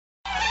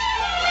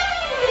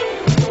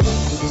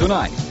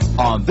Tonight,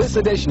 on this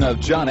edition of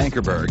John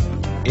Ankerberg,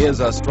 is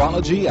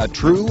astrology a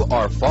true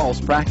or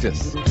false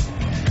practice?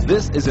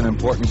 This is an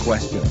important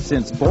question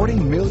since 40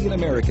 million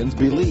Americans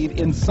believe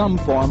in some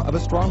form of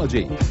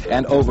astrology,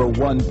 and over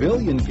 1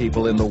 billion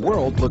people in the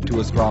world look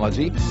to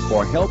astrology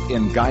for help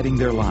in guiding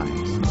their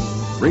lives.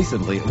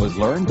 Recently, it was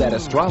learned that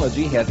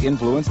astrology has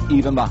influenced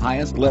even the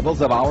highest levels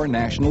of our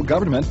national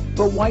government,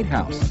 the White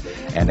House,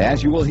 and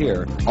as you will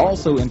hear,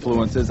 also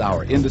influences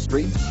our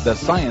industry, the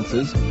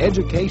sciences,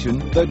 education,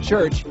 the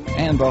church,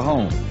 and the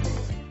home.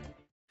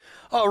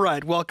 All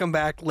right, welcome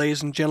back,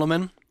 ladies and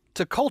gentlemen,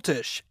 to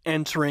Cultish,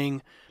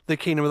 entering the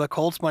kingdom of the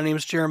cults. My name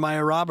is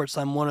Jeremiah Roberts.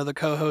 I'm one of the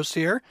co-hosts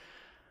here.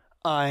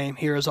 I'm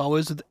here, as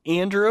always, with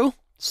Andrew,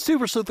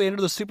 Super Sleuth Andrew,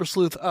 the Super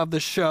Sleuth of the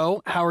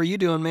show. How are you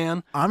doing,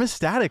 man? I'm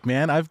ecstatic,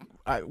 man.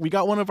 We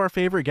got one of our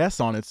favorite guests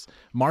on. It's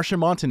Marcia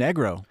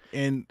Montenegro.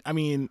 And, I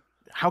mean,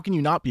 how can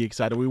you not be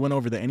excited? We went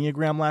over the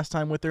Enneagram last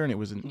time with her, and it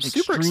was in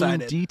extreme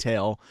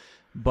detail.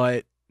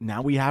 But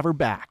now we have her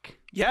back.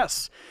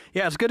 Yes.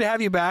 Yeah, it's good to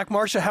have you back.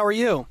 Marcia, how are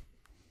you?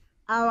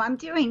 Oh, I'm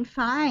doing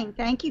fine.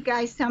 Thank you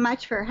guys so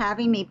much for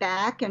having me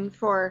back and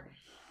for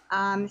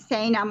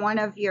saying I'm one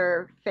of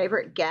your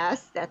favorite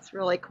guests. That's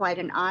really quite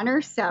an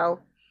honor. So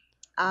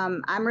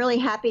I'm really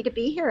happy to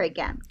be here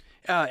again.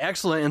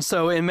 Excellent. And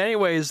so in many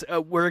ways,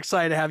 we're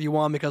excited to have you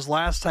on because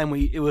last time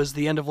it was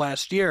the end of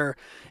last year,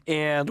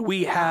 and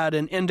we had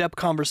an in-depth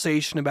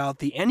conversation about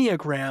the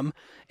Enneagram,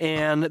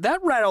 and that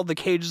rattled the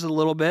cages a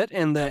little bit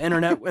in the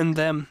internet and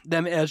them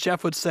as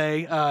Jeff would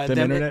say, them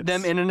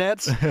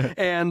internets.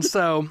 And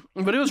so,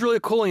 but it was really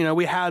cool. You know,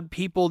 we had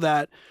people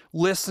that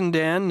listened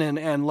in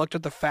and looked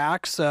at the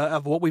facts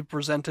of what we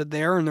presented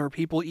there, and there were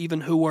people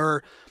even who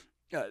were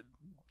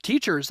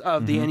teachers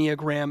of the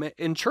Enneagram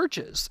in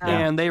churches,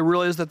 and they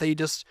realized that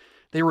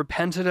they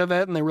repented of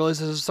it, and they realized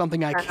this is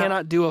something I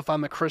cannot do if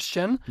I'm a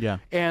Christian. Yeah.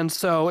 And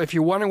so if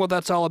you're wondering what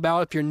that's all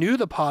about, if you're new to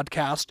the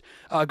podcast,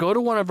 go to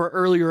one of our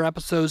earlier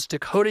episodes,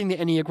 Decoding the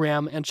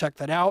Enneagram, and check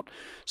that out.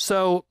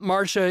 So,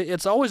 Marcia,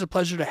 it's always a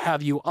pleasure to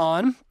have you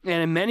on,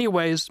 and in many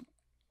ways,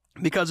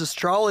 because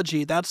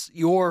astrology, that's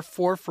your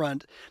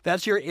forefront,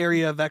 that's your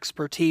area of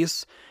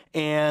expertise,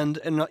 and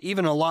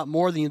even a lot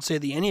more than you'd say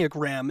the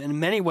Enneagram. In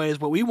many ways,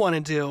 what we want to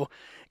do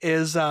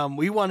is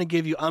we want to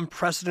give you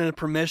unprecedented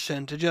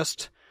permission to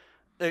just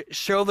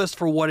show this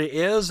for what it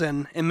is,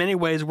 and in many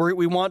ways,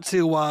 we want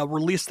to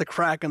release the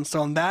Kraken.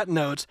 So on that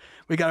note,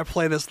 we got to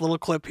play this little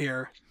clip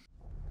here.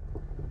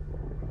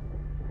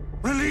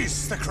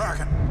 Release the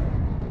Kraken!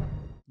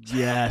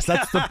 Yes,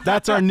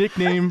 that's our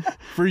nickname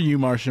for you,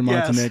 Marcia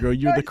Montenegro.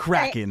 You're the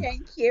Kraken.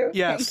 Thank you.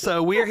 Yes,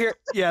 so we're here.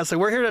 Yeah, so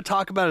we're here to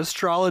talk about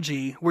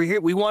astrology. We're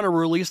here. We want to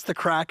release the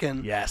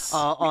Kraken. Yes.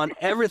 On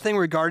everything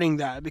regarding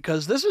that,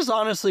 because this is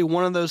honestly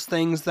one of those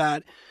things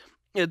that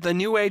the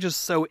New Age is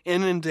so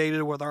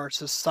inundated with our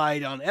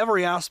society on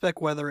every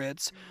aspect, whether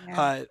it's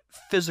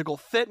physical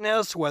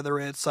fitness, whether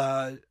it's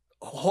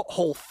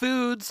Whole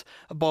Foods,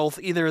 both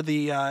either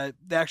the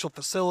actual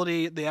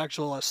facility, the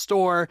actual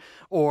store,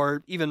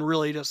 or even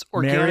really just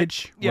organic.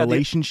 Marriage,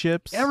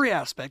 relationships. Every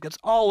aspect. It's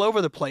all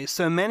over the place.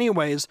 So in many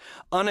ways,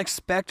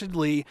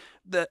 unexpectedly,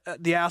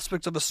 the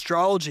aspects of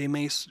astrology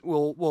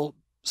will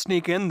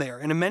sneak in there.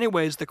 And in many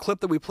ways, the clip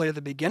that we played at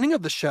the beginning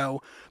of the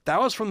show, that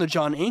was from the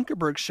John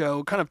Ankerberg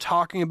show, kind of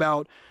talking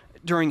about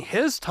during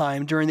his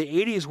time, during the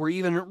 80s, where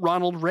even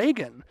Ronald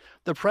Reagan,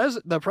 the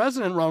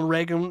president Ronald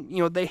Reagan,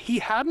 he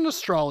had an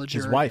astrologer.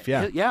 His wife,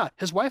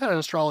 his wife had an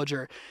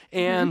astrologer.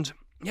 And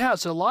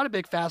so a lot of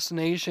big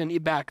fascination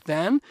back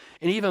then,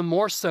 and even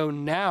more so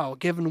now,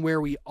 given where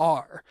we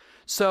are.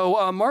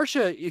 So,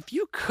 Marcia, if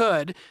you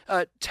could,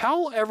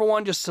 tell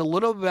everyone just a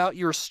little about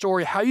your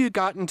story, how you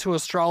got into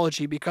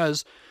astrology,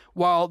 because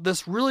while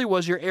this really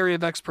was your area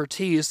of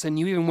expertise, and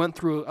you even went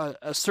through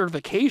a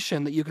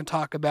certification that you can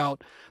talk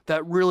about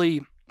that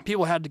really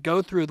people had to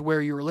go through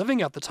where you were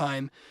living at the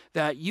time,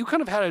 that you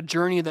kind of had a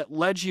journey that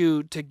led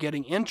you to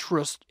getting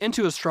interest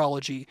into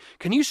astrology.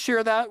 Can you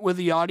share that with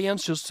the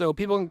audience just so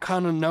people can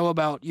kind of know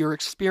about your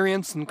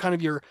experience and kind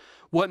of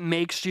what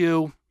makes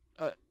you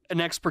an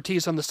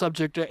expertise on the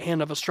subject at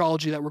hand of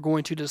astrology that we're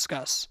going to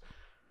discuss?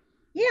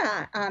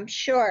 Yeah,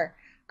 sure.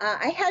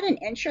 I had an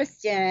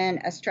interest in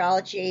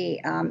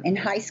astrology in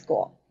high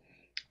school.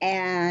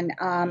 And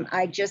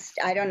I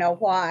don't know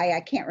why.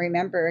 I can't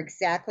remember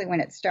exactly when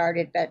it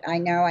started, but I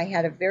know I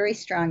had a very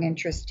strong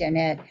interest in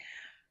it.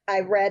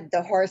 I read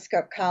the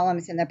horoscope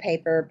columns in the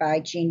paper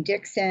by Jean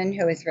Dixon,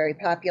 who was very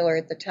popular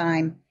at the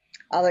time,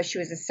 although she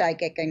was a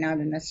psychic and not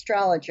an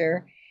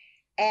astrologer.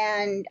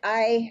 And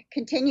I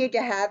continued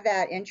to have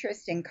that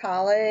interest in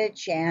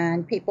college,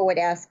 and people would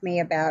ask me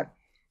about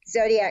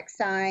zodiac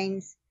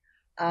signs.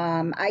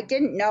 I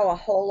didn't know a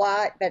whole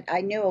lot, but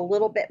I knew a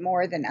little bit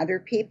more than other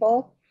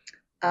people.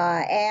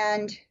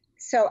 And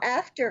so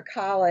after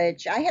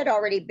college, I had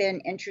already been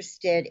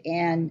interested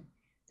in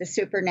the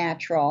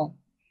supernatural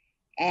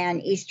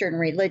and Eastern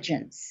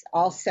religions.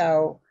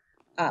 Also,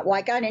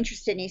 I got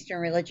interested in Eastern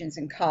religions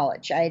in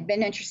college. I had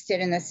been interested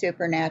in the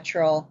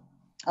supernatural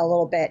a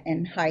little bit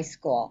in high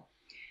school.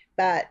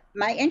 But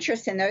my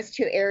interest in those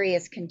two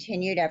areas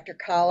continued after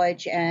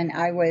college, and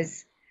I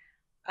was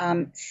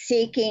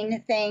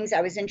seeking things.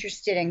 I was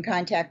interested in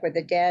contact with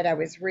the dead. I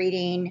was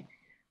reading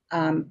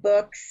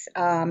books.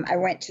 I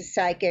went to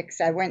psychics.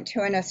 I went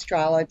to an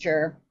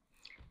astrologer.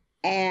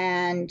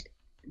 And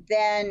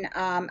then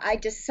I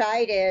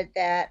decided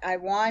that I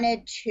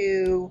wanted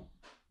to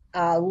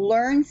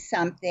learn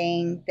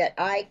something that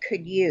I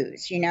could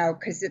use,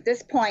 because at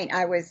this point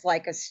I was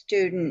like a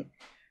student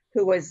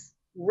who was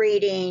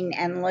reading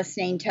and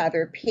listening to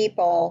other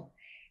people.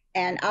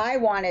 And I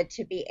wanted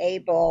to be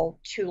able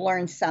to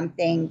learn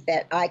something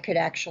that I could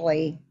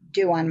actually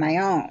do on my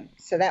own.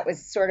 So that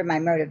was sort of my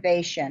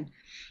motivation.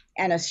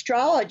 And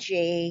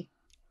astrology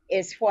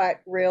is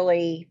what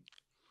really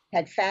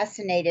had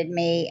fascinated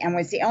me and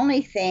was the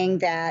only thing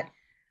that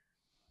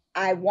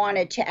I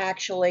wanted to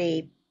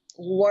actually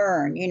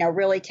learn,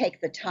 really take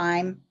the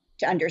time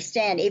to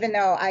understand, even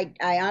though I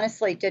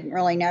honestly didn't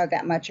really know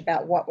that much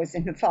about what was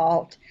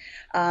involved.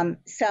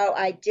 So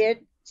I did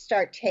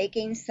start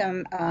taking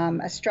some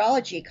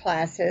astrology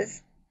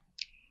classes,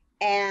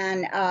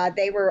 and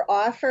they were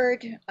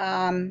offered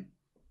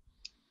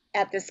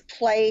at this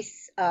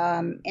place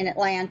in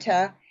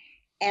Atlanta.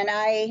 And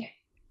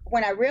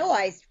when I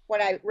realized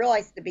what I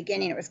realized at the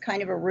beginning, it was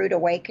kind of a rude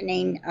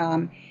awakening.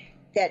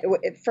 That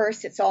at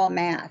first it's all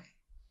math.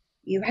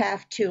 You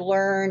have to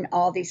learn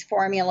all these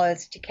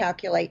formulas to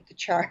calculate the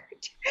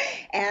chart.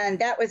 And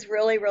that was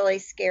really, really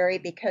scary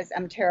because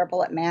I'm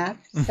terrible at math.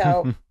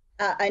 So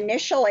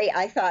initially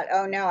I thought,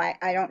 oh no,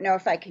 I don't know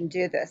if I can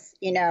do this.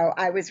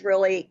 I was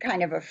really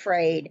kind of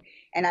afraid.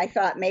 And I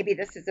thought maybe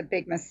this is a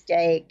big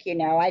mistake.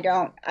 I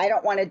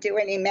don't want to do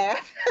any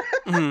math.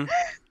 Mm-hmm.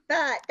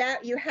 But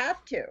that you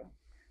have to.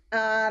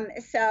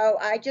 So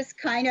I just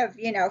kind of,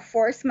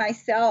 forced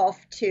myself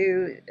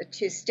to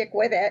stick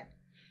with it,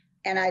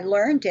 and I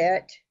learned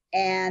it.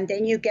 And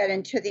then you get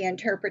into the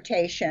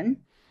interpretation,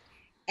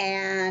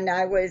 and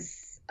I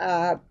was,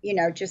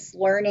 just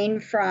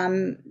learning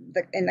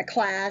in the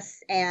class,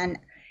 and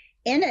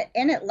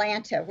in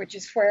Atlanta, which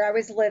is where I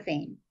was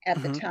living at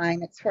mm-hmm. the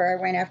time. It's where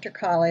I went after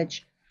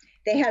college.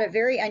 They had a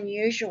very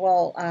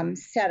unusual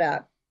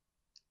setup.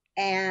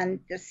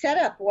 And the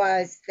setup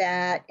was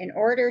that in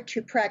order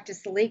to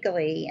practice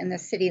legally in the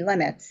city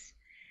limits,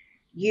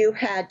 you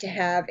had to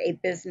have a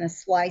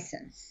business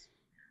license.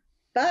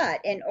 But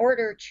in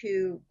order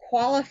to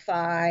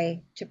qualify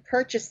to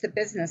purchase the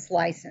business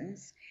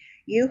license,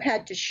 you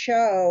had to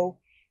show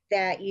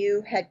that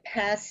you had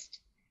passed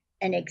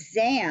an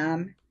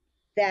exam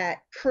that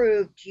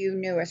proved you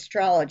knew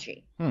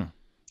astrology.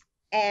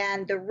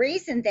 And the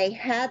reason they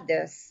had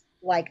this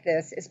like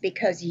this is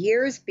because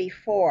years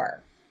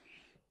before,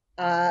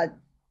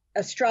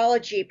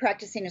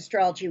 practicing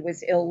astrology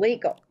was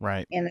illegal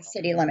in the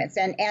city limits.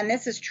 And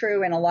this is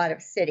true in a lot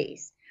of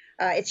cities.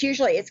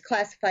 It's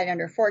classified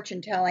under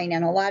fortune telling,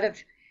 and a lot of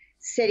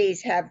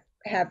cities have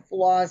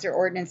laws or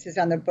ordinances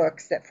on the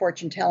books that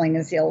fortune telling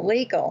is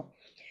illegal.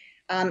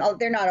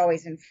 They're not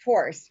always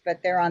enforced,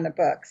 but they're on the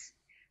books.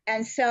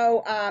 And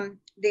so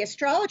the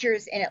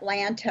astrologers in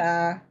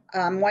Atlanta,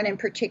 one in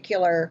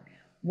particular,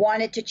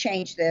 wanted to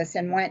change this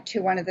and went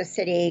to one of the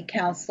city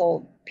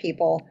council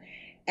people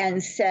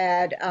and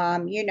said,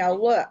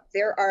 look,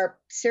 there are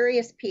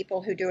serious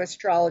people who do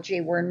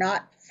astrology. We're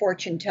not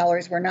fortune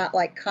tellers. We're not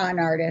like con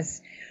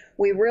artists.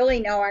 We really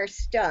know our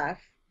stuff.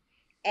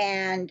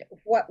 And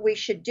what we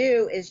should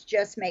do is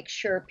just make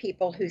sure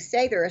people who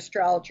say they're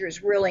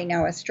astrologers really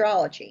know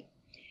astrology.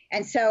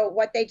 And so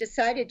what they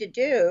decided to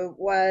do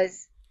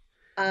was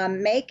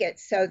make it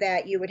so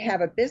that you would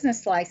have a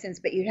business license,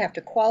 but you'd have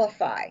to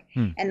qualify.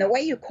 And the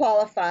way you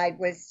qualified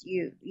was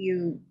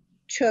you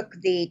took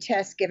the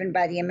test given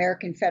by the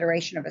American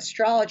Federation of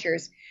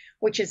Astrologers,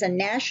 which is a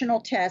national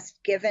test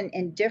given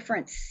in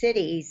different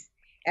cities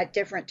at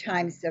different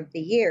times of the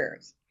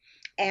years.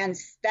 And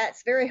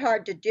that's very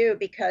hard to do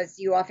because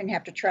you often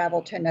have to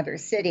travel to another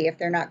city if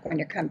they're not going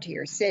to come to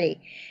your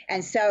city.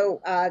 And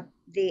so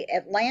the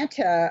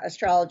Atlanta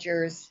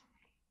astrologers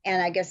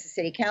and I guess the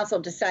city council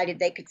decided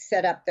they could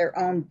set up their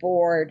own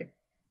board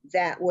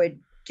that would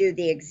do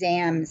the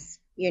exams,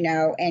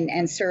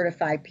 and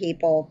certify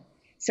people.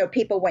 So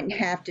people wouldn't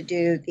have to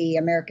do the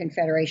American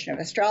Federation of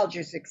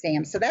Astrologers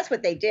exam. So that's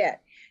what they did.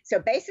 So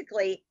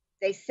basically,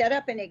 they set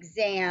up an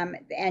exam,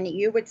 and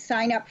you would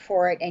sign up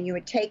for it, and you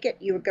would take it.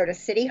 You would go to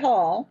City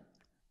Hall.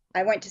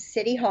 I went to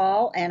City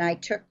Hall, and I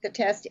took the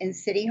test in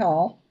City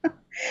Hall.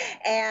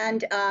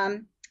 And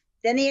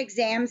then the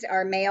exams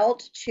are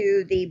mailed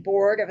to the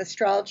Board of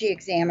Astrology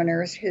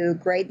Examiners who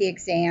grade the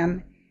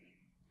exam.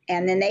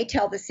 And then they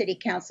tell the city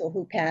council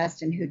who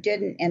passed and who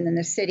didn't. And then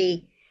the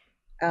city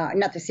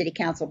not the city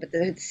council, but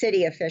the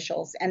city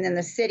officials. And then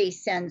the city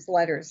sends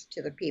letters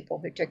to the people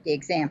who took the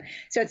exam.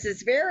 So it's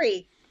this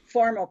very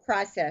formal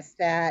process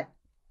that,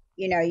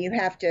 you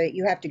have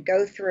to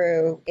go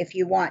through if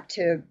you want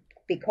to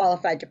be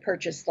qualified to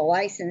purchase the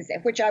license,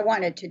 which I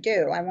wanted to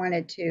do. I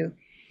wanted to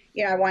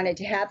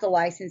have the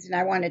license, and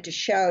I wanted to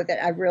show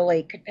that I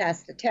really could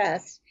pass the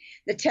test.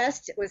 The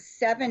test was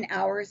 7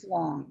 hours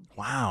long.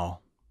 Wow.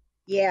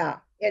 Yeah.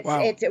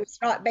 It was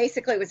not,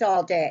 basically it was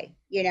all day,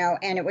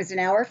 and it was an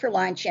hour for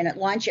lunch. And at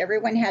lunch,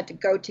 everyone had to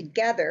go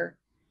together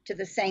to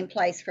the same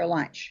place for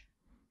lunch.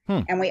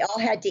 And we all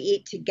had to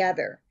eat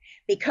together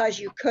because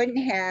you couldn't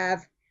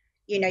have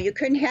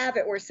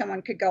it where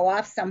someone could go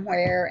off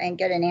somewhere and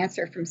get an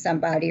answer from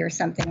somebody or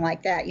something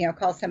like that,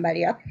 call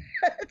somebody up.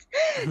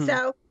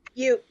 So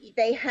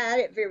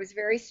it was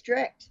very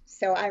strict.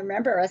 So I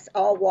remember us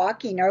all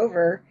walking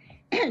over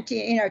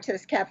to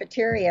this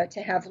cafeteria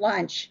to have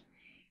lunch.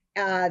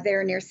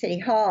 There near City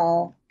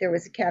Hall, there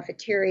was a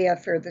cafeteria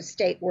for the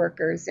state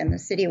workers and the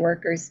city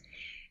workers.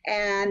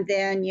 And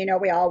then,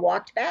 we all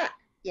walked back,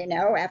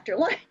 after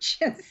lunch.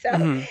 And so,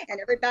 and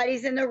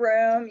everybody's in the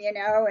room,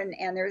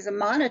 and there's a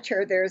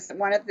monitor. There's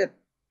one of the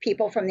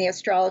people from the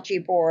astrology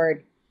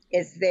board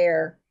is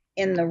there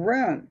in the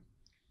room.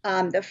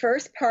 The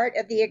first part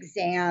of the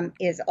exam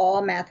is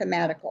all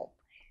mathematical.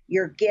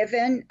 You're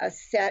given a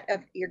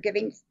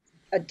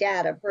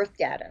data, birth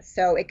data.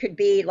 So it could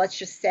be, let's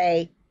just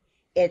say,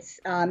 it's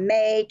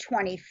May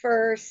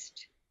 21st,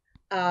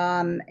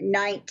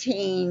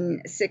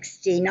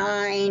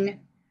 1969,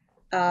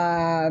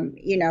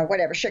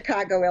 whatever,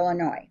 Chicago,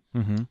 Illinois.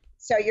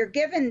 So you're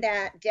given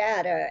that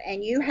data,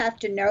 and you have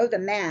to know the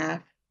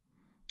math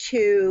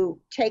to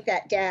take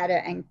that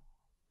data and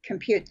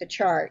compute the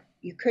chart.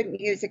 You couldn't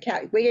use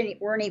we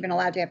weren't even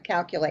allowed to have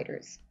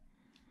calculators.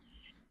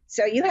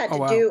 So you had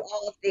to do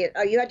all of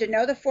you had to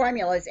know the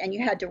formulas, and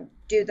you had to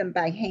do them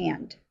by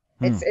hand.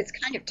 It's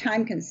kind of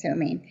time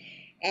consuming.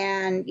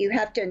 And you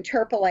have to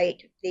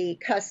interpolate the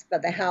cusp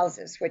of the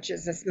houses, which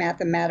is this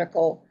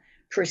mathematical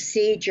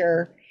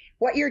procedure.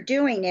 What you're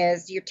doing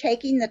is you're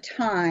taking the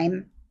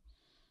time,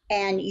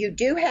 and you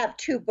do have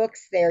two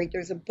books there.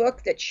 There's a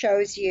book that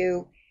shows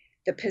you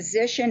the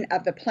position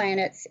of the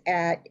planets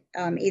at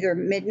either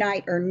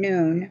midnight or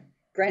noon,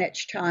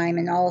 Greenwich time,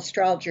 and all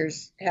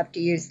astrologers have to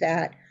use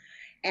that.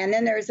 And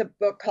then there's a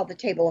book called The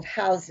Table of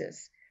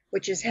Houses,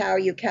 which is how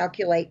you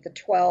calculate the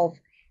 12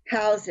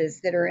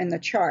 houses that are in the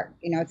chart.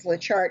 The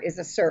chart is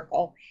a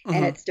circle,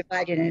 and it's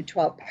divided into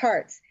 12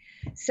 parts.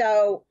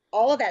 So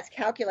all of that's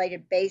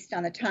calculated based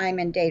on the time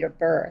and date of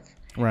birth.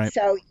 Right.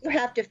 So you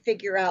have to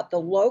figure out the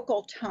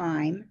local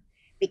time,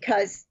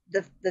 because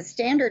the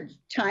standard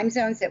time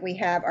zones that we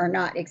have are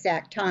not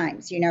exact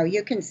times.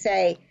 You can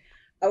say,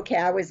 okay,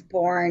 I was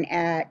born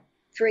at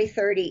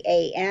 3:30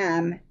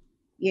 a.m.,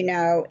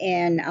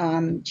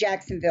 in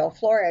Jacksonville,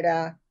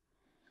 Florida,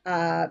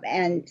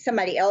 and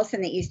somebody else in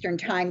the Eastern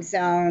time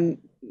zone,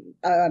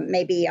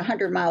 maybe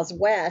 100 miles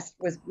west,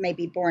 was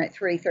maybe born at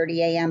 3:30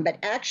 a.m. But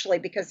actually,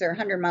 because they're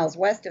 100 miles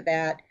west of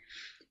that,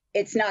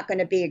 it's not going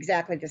to be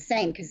exactly the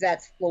same, because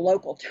the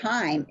local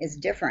time is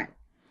different.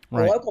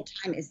 Right. The local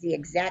time is the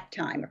exact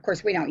time. Of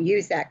course, we don't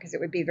use that because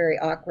it would be very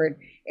awkward.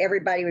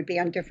 Everybody would be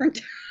on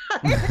different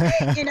time,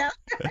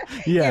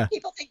 Yeah. If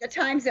people think the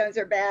time zones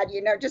are bad,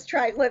 just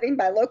try living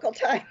by local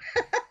time.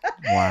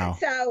 Wow.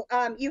 So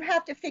you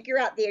have to figure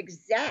out the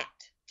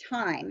exact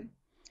time,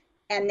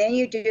 and then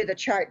you do the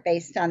chart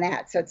based on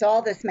that. So it's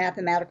all this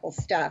mathematical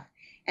stuff.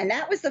 And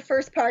that was the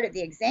first part of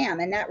the exam.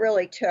 And that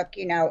really took,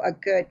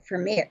 for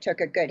me, it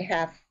took a good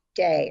half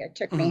day. It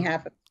took me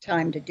half of the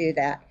time to do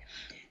that.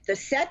 The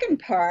second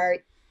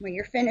part, when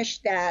you're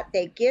finished that,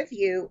 they give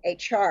you a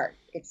chart.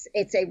 It's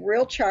a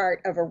real chart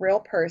of a real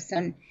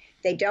person.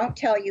 They don't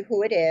tell you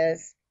who it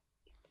is.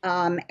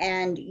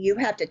 And you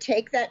have to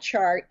take that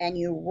chart and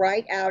you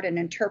write out an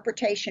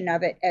interpretation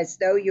of it as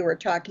though you were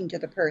talking to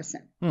the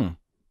person.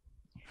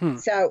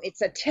 So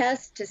it's a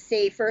test to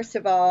see, first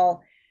of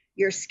all,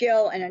 your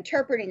skill in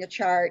interpreting the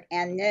chart,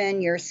 and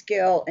then your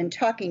skill in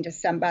talking to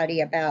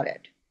somebody about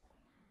it.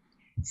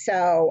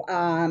 So,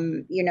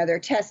 they're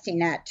testing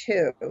that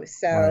too.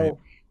 So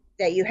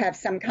that you have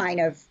some kind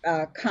of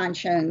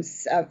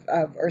conscience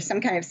or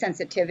some kind of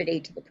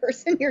sensitivity to the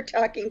person you're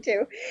talking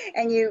to.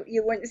 And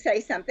you wouldn't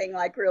say something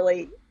like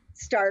really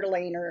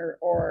startling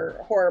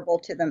or horrible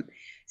to them.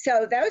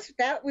 So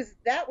that was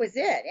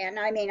it. And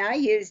I mean, I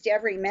used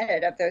every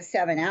minute of those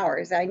 7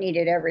 hours. I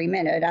needed every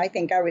minute. I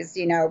think I was,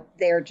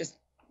 there just,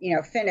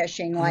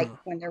 finishing like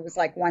when there was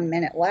like 1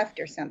 minute left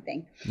or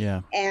something.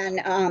 Yeah.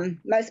 And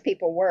most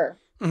people were.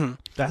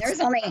 There's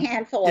only a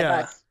handful of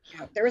us.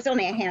 There was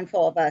only a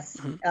handful of us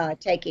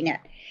taking it.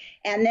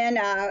 And then,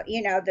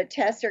 the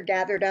tests are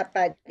gathered up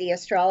by the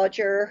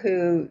astrologer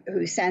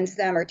who sends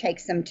them or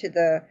takes them to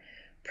the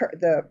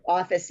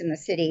office in the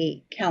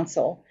city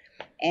council.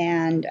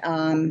 And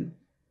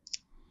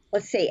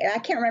let's see, I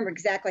can't remember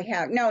exactly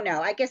how.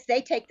 No, I guess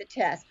they take the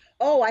test.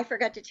 Oh, I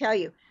forgot to tell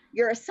you.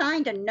 You're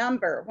assigned a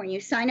number. When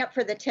you sign up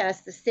for the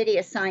test, the city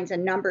assigns a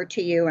number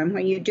to you. And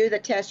when you do the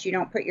test, you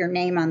don't put your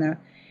name on the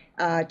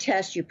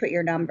test, you put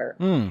your number.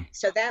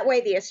 So that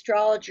way the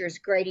astrologers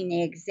grading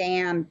the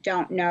exam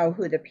don't know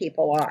who the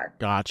people are.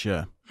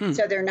 Gotcha.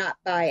 So they're not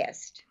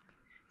biased.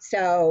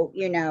 So,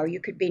 you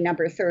could be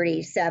number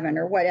 37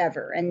 or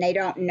whatever, and they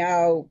don't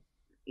know,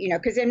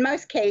 because in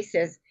most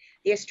cases,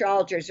 the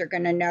astrologers are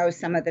going to know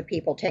some of the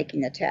people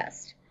taking the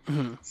test.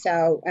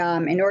 So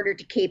in order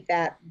to keep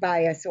that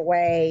bias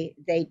away,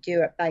 they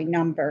do it by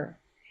number.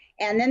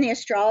 And then the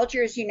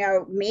astrologers,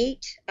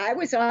 meet. I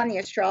was on the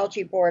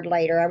astrology board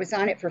later. I was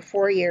on it for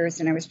 4 years,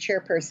 and I was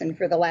chairperson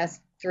for the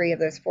last 3 of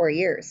those 4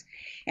 years.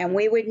 And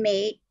we would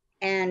meet,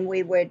 and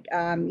we would,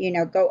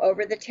 go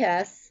over the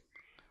tests.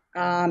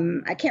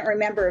 I can't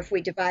remember if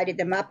we divided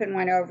them up and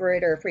went over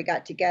it, or if we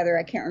got together.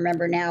 I can't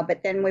remember now.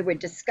 But then we would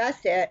discuss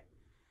it.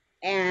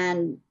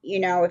 And,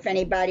 if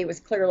anybody was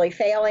clearly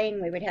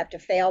failing, we would have to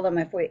fail them.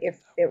 If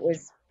it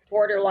was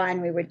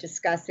borderline, we would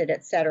discuss it,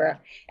 et cetera.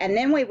 And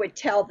then we would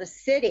tell the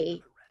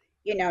city,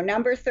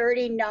 number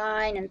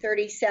 39 and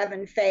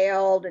 37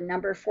 failed, and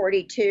number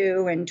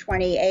 42 and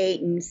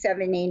 28 and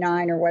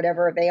 79 or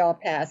whatever, they all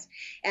passed.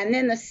 And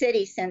then the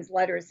city sends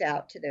letters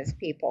out to those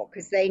people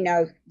because they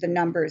know the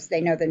numbers,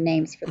 they know the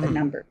names for the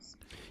numbers.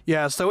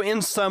 Yeah, so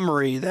in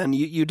summary, then,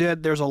 you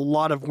did, there's a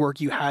lot of work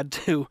you had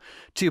to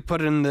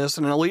put in this,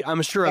 and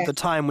I'm sure at the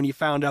time when you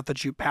found out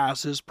that you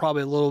passed, is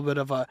probably a little bit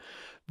of a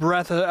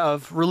breath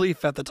of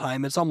relief at the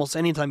time. It's almost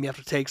any time you have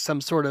to take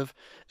some sort of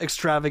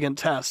extravagant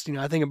test.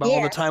 I think about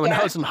all the time when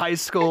I was in high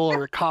school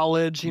or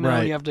college, Right.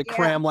 and you have to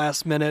cram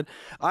last minute.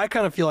 I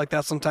kind of feel like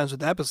that sometimes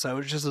with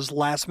episodes, just this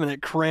last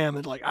minute cram,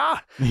 and like,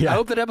 I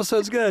hope that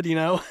episode's good,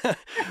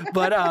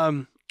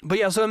 But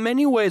yeah, so in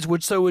many ways,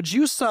 would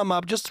you sum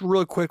up just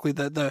real quickly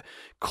the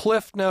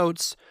Cliff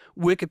Notes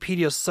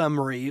Wikipedia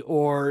summary,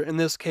 or in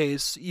this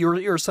case,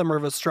 your summary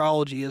of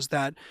astrology, is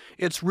that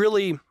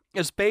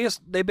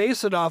they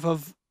base it off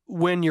of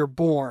when you're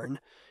born.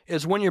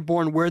 Is when you're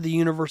born, where the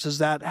universe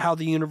is at, how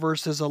the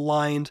universe is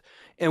aligned,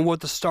 and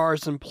what the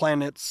stars and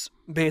planets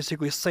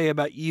basically say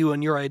about you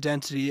and your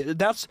identity.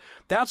 That's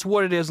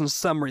what it is in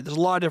summary. There's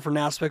a lot of different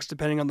aspects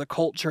depending on the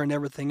culture and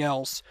everything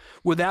else.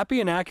 Would that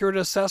be an accurate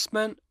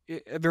assessment?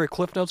 A very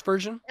Cliff Notes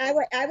version? I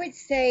would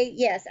say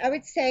yes. I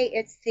would say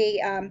it's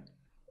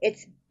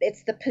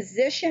the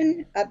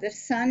position of the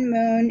sun,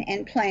 moon,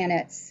 and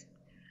planets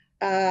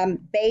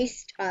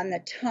based on the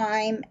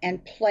time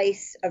and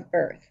place of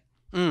birth.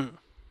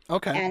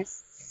 Okay. And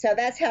so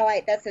that's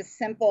a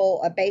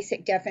simple, a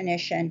basic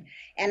definition.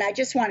 And I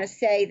just want to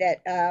say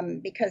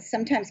that because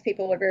sometimes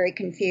people are very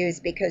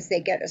confused because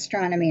they get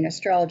astronomy and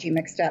astrology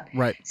mixed up.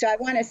 Right. So I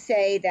want to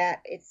say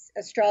that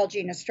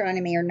astrology and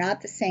astronomy are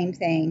not the same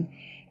thing.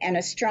 And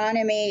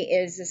astronomy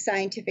is a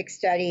scientific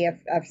study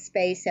of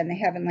space and the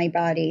heavenly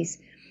bodies.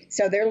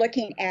 So they're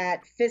looking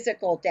at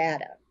physical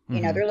data.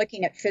 They're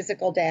looking at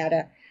physical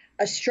data.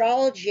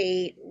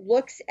 Astrology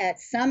looks at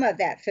some of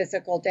that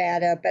physical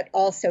data, but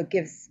also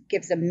gives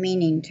a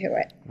meaning to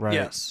it. Right.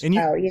 Yes. And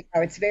So,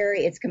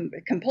 it's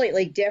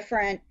completely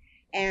different.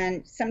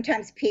 And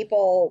sometimes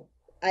people,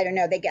 I don't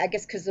know, I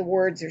guess because the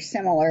words are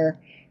similar,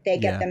 they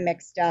get them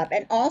mixed up.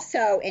 And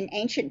also in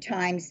ancient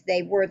times,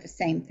 they were the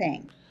same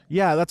thing.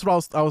 Yeah, that's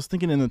what I was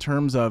thinking in the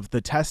terms of the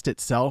test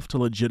itself to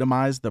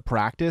legitimize the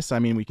practice. I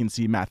mean, we can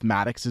see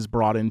mathematics is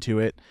brought into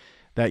it,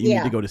 that you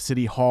need to go to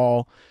City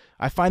Hall.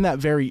 I find that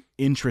very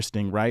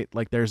interesting, right?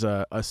 Like there's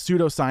a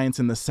pseudoscience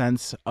in the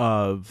sense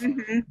of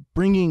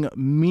bringing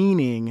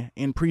meaning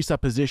and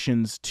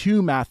presuppositions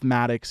to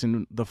mathematics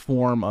in the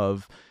form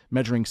of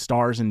measuring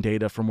stars and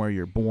data from where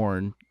you're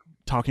born,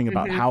 talking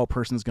about how a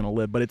person's going to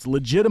live, but it's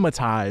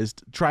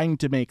legitimatized, trying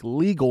to make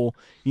legal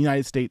the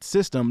United States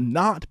system,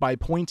 not by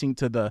pointing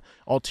to the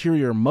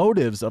ulterior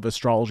motives of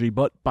astrology,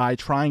 but by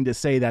trying to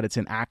say that it's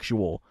an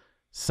actual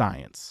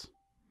science.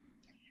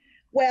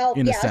 Well,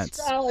 in a sense.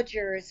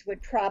 Astrologers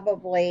would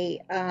probably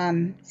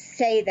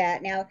say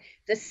that. Now,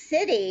 the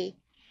city,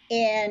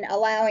 in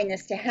allowing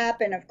this to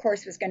happen, of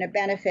course, was going to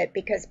benefit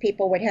because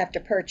people would have to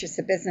purchase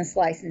a business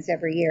license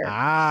every year.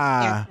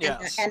 And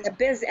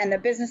the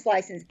business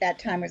license at that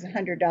time was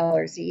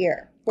 $100 a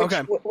year, which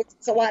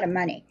is a lot of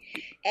money,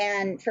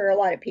 and for a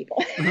lot of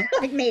people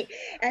like me.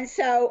 And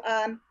so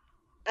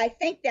I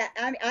think that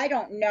I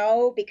don't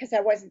know because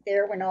I wasn't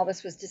there when all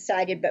this was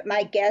decided, but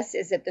my guess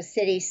is that the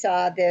city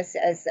saw this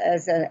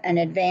as an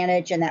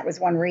advantage, and that was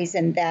one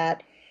reason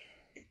that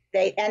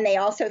they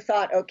also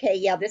thought,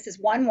 okay, this is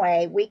one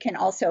way we can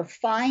also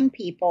find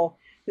people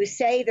who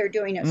say they're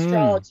doing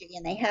astrology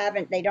and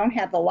they don't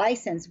have the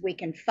license. We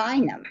can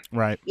find them,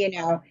 right?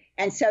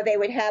 And so they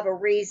would have a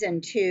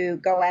reason to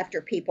go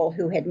after people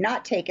who had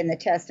not taken the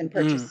test and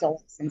purchased the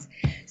license.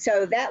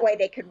 So that way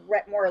they could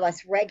more or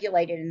less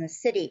regulate it in the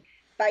city.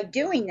 By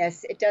doing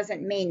this, it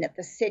doesn't mean that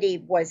the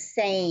city was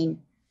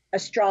saying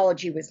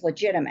astrology was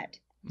legitimate.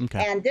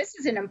 Okay. And this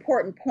is an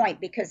important point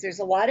because there's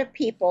a lot of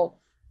people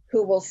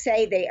who will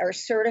say they are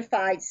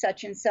certified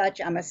such and such.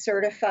 I'm a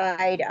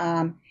certified,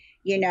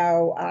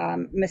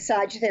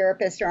 massage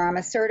therapist, or I'm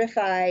a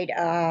certified,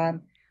 I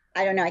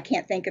don't know, I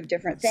can't think of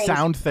different things.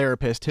 Sound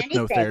therapist,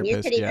 hypnotherapist.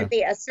 You could even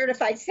be a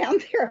certified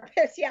sound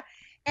therapist,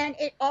 And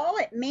all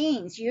it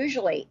means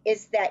usually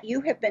is that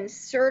you have been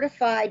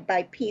certified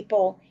by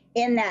people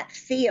in that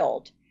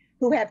field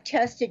who have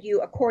tested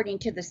you according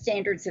to the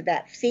standards of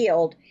that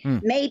field.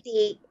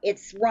 Maybe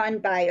it's run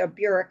by a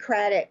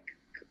bureaucratic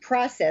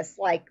process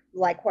like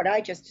what I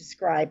just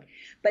described,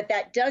 but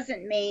that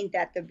doesn't mean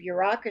that the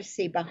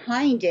bureaucracy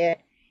behind it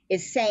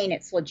is saying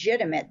it's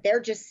legitimate. They're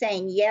just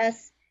saying,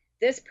 yes,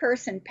 this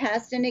person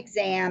passed an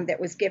exam that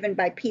was given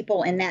by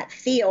people in that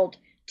field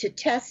to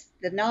test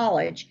the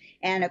knowledge.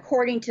 And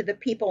according to the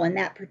people in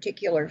that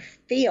particular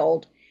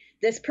field,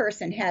 this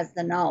person has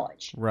the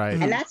knowledge. Right.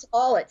 And that's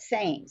all it's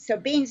saying. So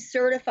being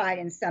certified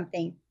in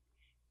something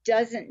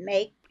doesn't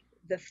make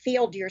the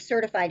field you're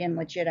certified in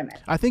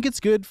legitimate. I think it's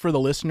good for the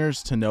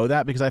listeners to know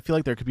that, because I feel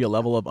like there could be a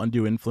level of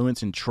undue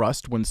influence and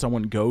trust when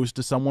someone goes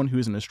to someone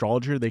who's an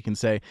astrologer. They can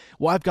say,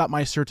 well, I've got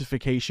my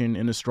certification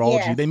in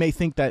astrology. Yes. They may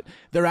think that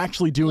they're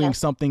actually doing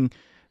something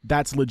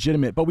that's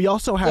legitimate. But we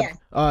also have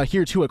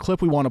here too a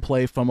clip we want to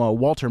play from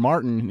Walter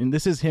Martin, and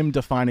this is him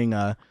defining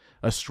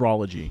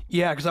astrology.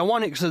 Yeah,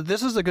 because so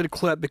this is a good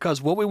clip, because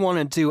what we want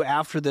to do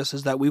after this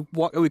is that we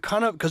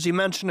kind of, because you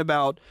mentioned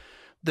about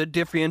the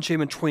differentiation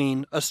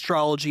between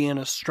astrology and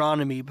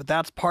astronomy, but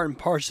that's part and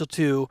parcel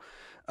to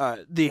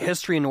the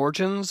history and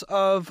origins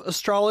of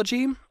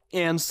astrology.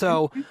 And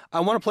so I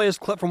want to play this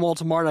clip from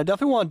Walter Martin. I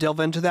definitely want to delve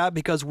into that,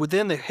 because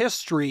within the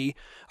history,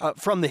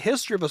 from the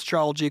history of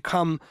astrology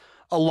come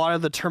a lot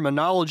of the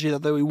terminology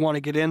that we want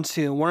to get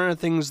into. One of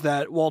the things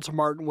that Walter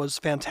Martin was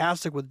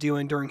fantastic with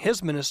doing during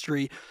his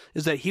ministry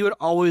is that he would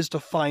always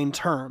define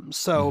terms.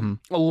 So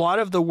a lot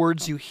of the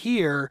words you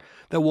hear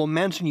that we'll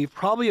mention, you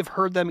probably have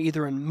heard them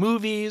either in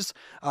movies,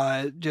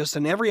 just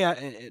in every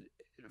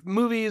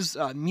movies,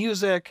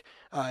 music,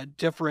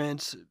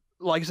 different,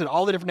 like I said,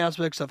 all the different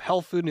aspects of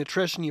health, food,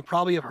 nutrition. You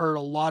probably have heard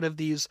a lot of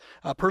these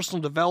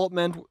personal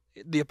development,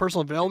 the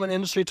personal development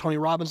industry, Tony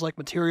Robbins like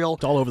material.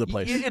 It's all over the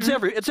place.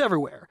 It's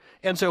everywhere.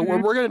 And so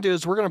what we're going to do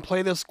is we're going to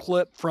play this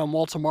clip from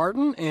Walter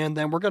Martin, and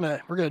then we're going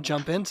to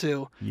jump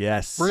into.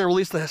 Yes. We're going to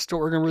release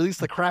we're going to release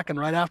the Kraken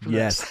right after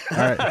this. Yes.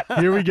 All right.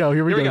 Here we go.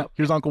 Here we go.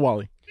 Here's Uncle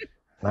Wally.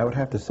 I would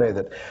have to say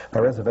that my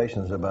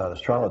reservations about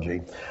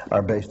astrology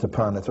are based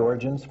upon its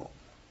origins,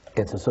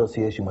 its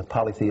association with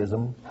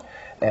polytheism,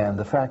 and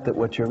the fact that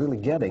what you're really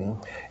getting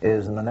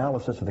is an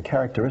analysis of the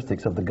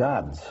characteristics of the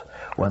gods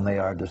when they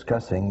are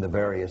discussing the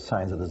various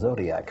signs of the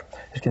zodiac.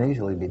 This can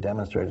easily be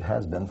demonstrated,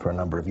 has been for a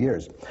number of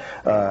years.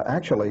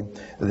 Actually,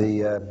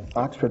 the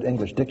Oxford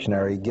English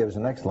Dictionary gives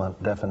an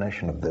excellent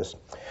definition of this.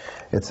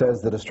 It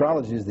says that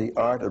astrology is the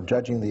art of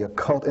judging the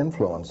occult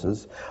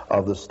influences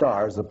of the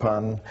stars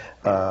upon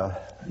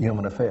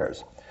human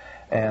affairs.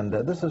 And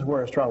this is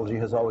where astrology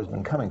has always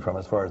been coming from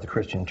as far as the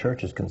Christian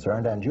church is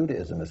concerned and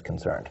Judaism is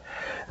concerned.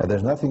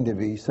 There's nothing to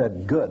be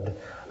said good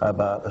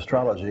about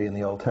astrology in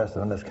the Old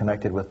Testament as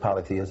connected with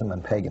polytheism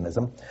and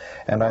paganism.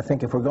 And I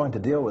think if we're going to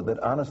deal with it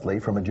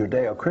honestly from a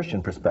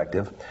Judeo-Christian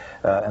perspective,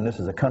 and this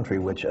is a country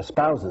which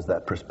espouses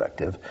that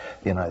perspective,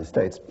 the United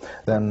States,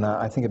 then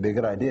I think it'd be a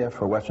good idea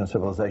for Western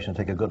civilization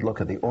to take a good look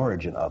at the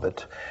origin of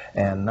it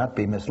and not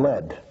be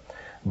misled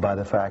by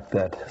the fact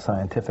that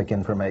scientific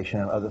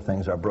information and other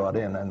things are brought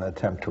in an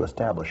attempt to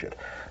establish it.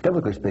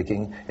 Biblically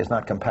speaking, it's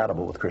not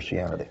compatible with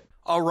Christianity.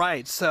 All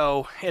right.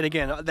 So, and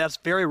again, that's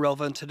very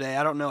relevant today.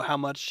 I don't know how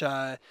much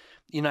the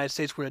United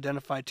States would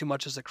identify too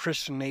much as a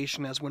Christian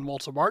nation as when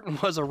Walter Martin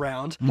was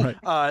around. Right.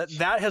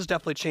 That has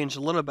definitely changed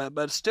a little bit,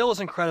 but it still is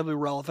incredibly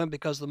relevant,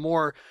 because the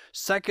more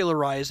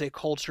secularized a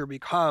culture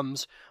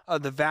becomes,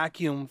 the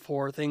vacuum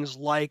for things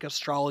like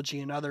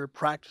astrology and other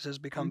practices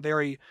become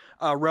very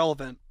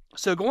relevant.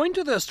 So going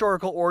to the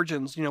historical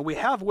origins, we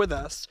have with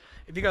us,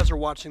 if you guys are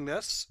watching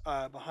this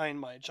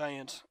behind my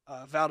giant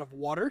vat of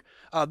water,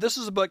 this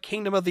is a book,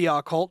 Kingdom of the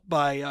Occult,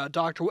 by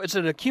Dr. It's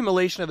an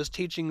accumulation of his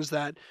teachings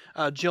that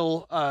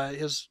Jill,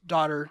 his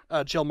daughter,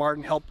 Jill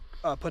Martin, helped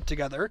put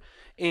together.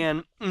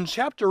 And in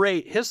chapter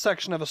 8, his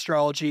section of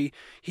astrology,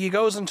 he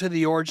goes into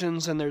the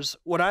origins, and there's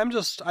I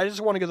just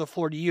want to give the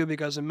floor to you,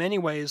 because in many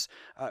ways,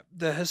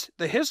 the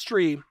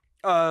history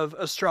of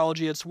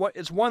astrology, it's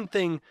one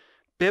thing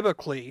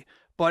biblically,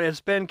 but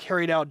it's been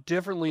carried out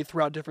differently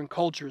throughout different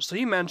cultures. So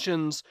he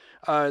mentions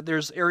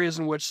there's areas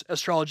in which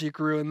astrology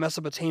grew in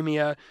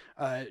Mesopotamia,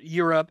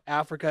 Europe,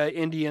 Africa,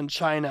 India, and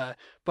China.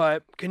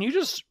 But can you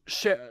just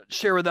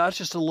share with us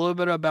just a little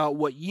bit about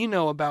what you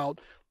know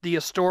about the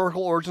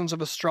historical origins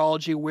of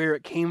astrology, where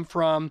it came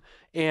from,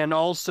 and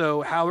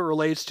also how it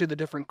relates to the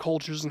different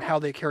cultures and how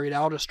they carried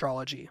out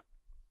astrology?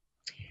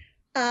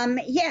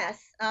 Yes,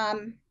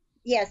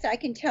 I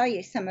can tell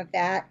you some of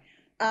that.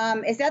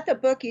 Is that the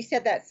book you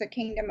said, that's the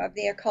Kingdom of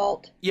the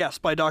Occult? Yes,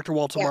 by Dr.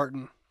 Walter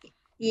Martin.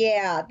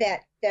 Yeah,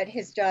 that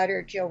his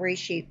daughter Jill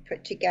Rishi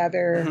put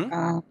together.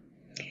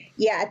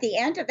 At the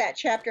end of that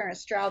chapter on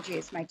astrology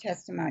is my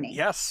testimony.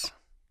 Yes.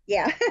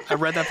 Yeah. I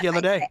read that the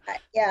other day.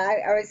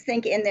 I was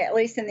thinking, at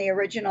least in the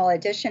original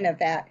edition of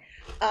that.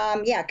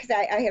 Because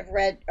I have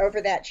read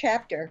over that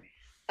chapter.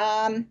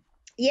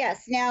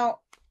 Yes,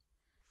 now,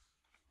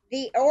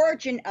 the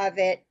origin of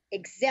it,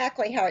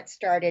 exactly how it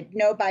started,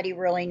 nobody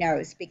really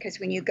knows, because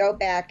when you go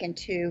back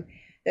into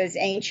those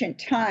ancient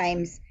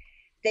times,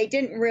 they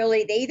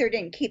either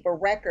didn't keep a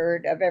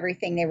record of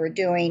everything they were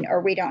doing, or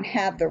we don't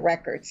have the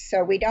records.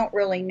 So we don't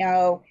really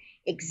know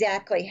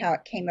exactly how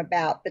it came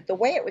about. But the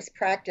way it was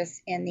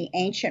practiced in the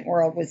ancient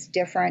world was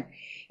different.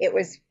 It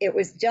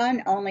was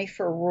done only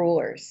for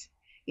rulers,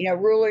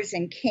 rulers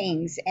and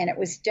kings, and it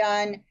was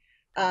done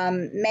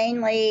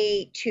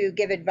mainly to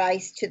give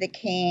advice to the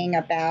king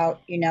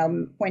about,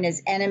 when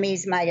his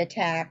enemies might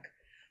attack,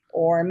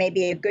 or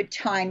maybe a good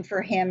time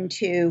for him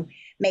to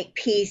make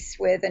peace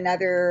with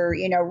another,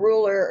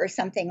 ruler or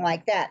something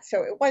like that.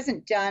 So it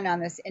wasn't done on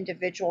this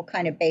individual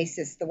kind of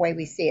basis the way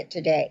we see it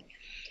today.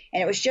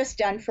 And it was just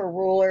done for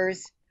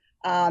rulers.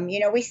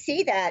 We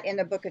see that in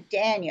the book of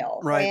Daniel,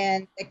 right,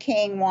 when the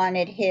king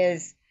wanted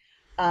his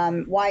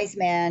wise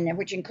men,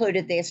 which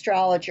included the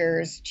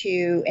astrologers,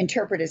 to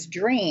interpret his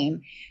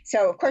dream.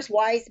 So, of course,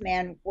 wise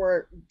men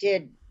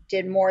did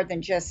more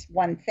than just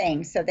one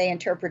thing. So they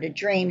interpreted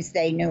dreams,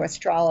 they knew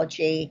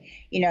astrology,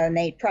 and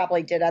they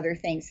probably did other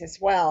things as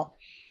well.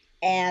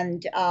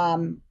 And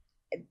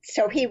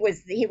so he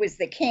was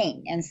the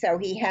king, and so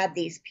he had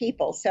these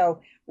people.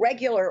 So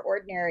regular,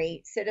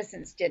 ordinary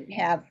citizens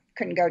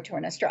couldn't go to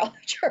an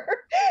astrologer,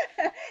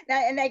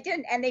 and they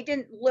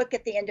didn't look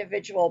at the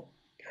individual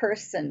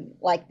person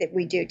like that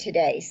we do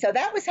today. So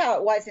that was how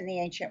it was in the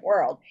ancient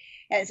world,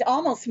 and it's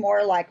almost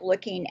more like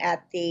looking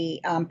at the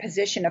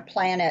position of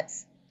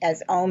planets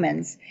as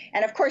omens.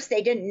 And of course,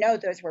 they didn't know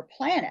those were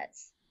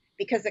planets,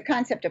 because the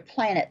concept of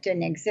planet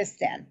didn't exist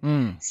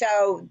then.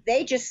 So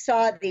they just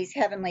saw these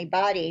heavenly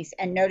bodies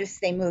and noticed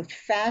they moved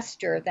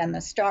faster than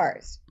the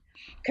stars.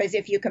 Because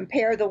if you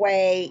compare the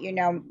way,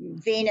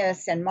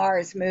 Venus and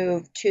Mars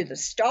move to the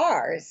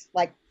stars,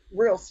 like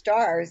real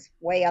stars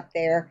way up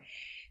there,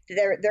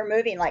 they're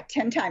moving like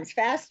 10 times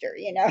faster,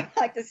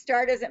 like the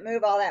star doesn't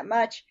move all that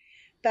much.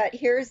 But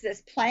here's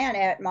this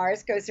planet,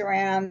 Mars goes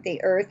around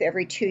the Earth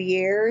every 2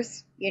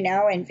 years,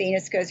 and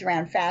Venus goes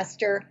around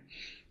faster,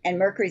 and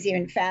Mercury's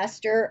even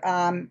faster.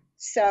 And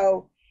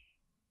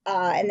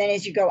then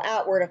as you go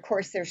outward, of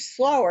course, they're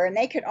slower, and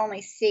they could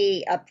only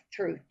see up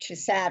through to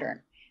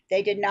Saturn.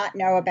 They did not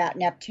know about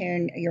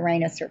Neptune,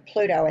 Uranus, or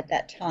Pluto at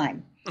that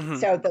time.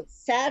 So the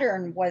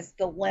Saturn was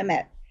the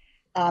limit.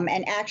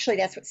 And actually,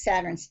 that's what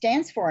Saturn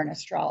stands for in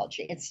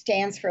astrology. It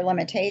stands for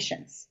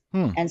limitations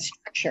and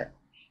structure.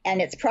 And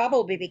it's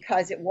probably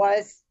because it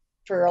was,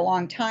 for a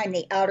long time,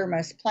 the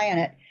outermost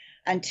planet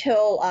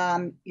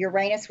until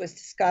Uranus was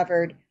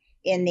discovered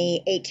in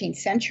the 18th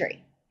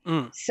century.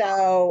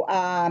 So,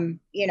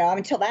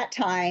 until that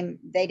time,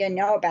 they didn't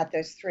know about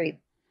those three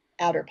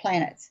outer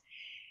planets.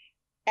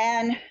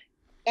 And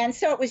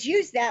so it was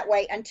used that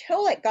way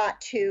until it got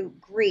to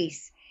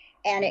Greece.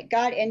 And it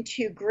got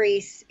into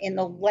Greece in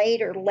the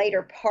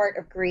later part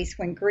of Greece,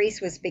 when Greece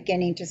was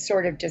beginning to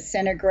sort of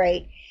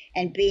disintegrate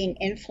and being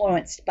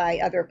influenced by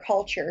other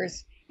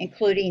cultures,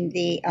 including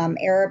the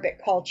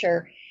Arabic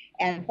culture.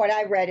 And what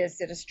I read is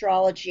that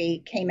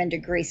astrology came into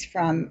Greece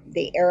from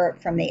the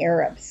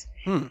Arabs.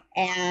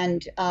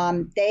 And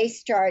they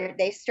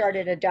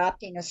started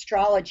adopting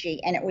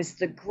astrology, and it was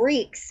the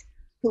Greeks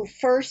who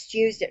first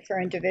used it for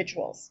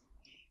individuals.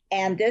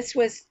 And this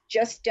was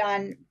just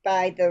done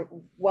by the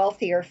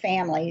wealthier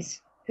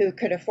families who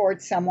could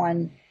afford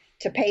someone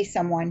to pay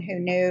someone who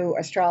knew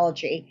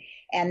astrology.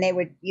 And they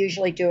would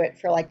usually do it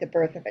for like the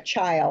birth of a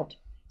child.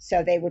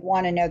 So they would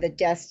want to know the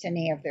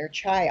destiny of their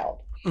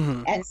child.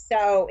 And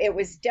so it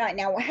was done.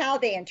 Now, how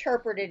they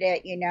interpreted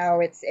it,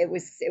 it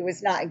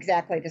was not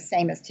exactly the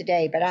same as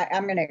today, but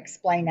I'm going to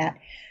explain that.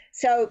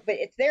 So, but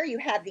it's there you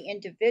have the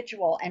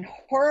individual, and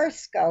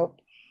horoscope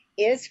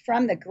is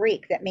from the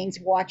Greek, that means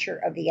watcher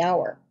of the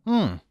hour.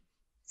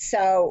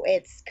 So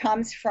it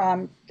comes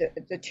from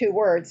the two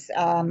words,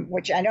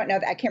 which I don't know,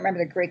 I can't remember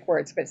the Greek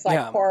words, but it's like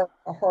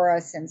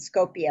Horus and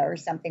Scopia or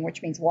something,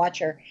 which means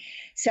watcher.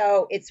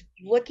 So it's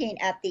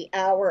looking at the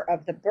hour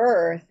of the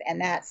birth,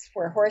 and that's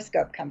where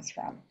horoscope comes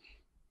from.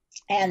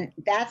 And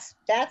that's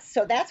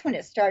when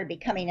it started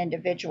becoming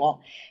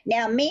individual.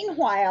 Now,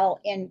 meanwhile,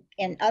 in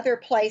other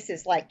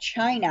places like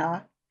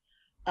China,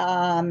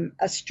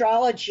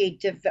 astrology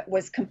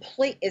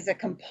is a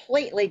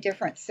completely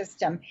different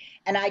system,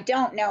 and I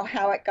don't know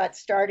how it got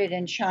started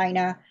in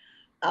China.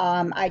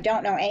 I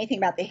don't know anything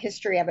about the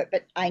history of it,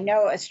 but I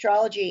know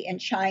astrology in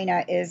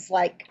China is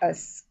like a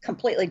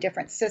completely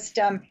different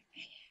system.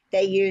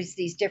 They use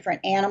these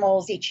different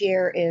animals. Each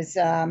year is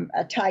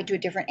tied to a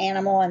different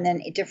animal, and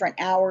then different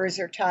hours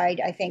are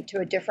tied, I think, to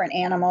a different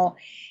animal.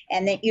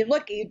 And then you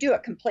do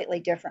it completely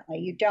differently.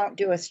 You don't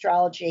do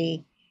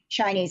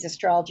Chinese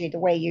astrology the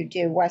way you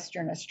do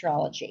Western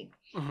astrology.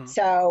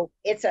 So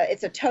it's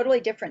a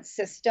totally different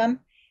system.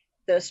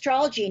 The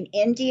astrology in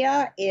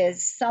India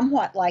is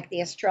somewhat like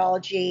the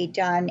astrology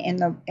done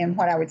in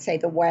what I would say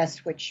the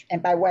West,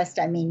 and by West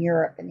I mean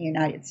Europe and the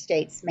United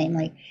States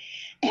mainly.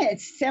 And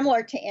it's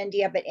similar to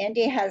India, but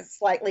India has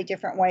slightly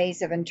different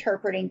ways of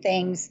interpreting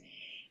things,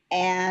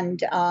 and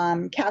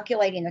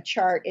calculating the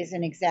chart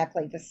isn't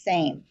exactly the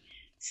same.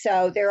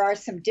 So there are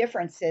some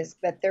differences,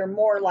 but they're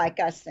more like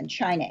us than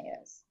China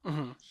is.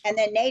 And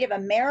then Native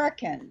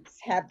Americans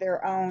have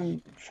their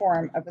own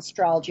form of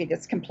astrology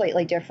that's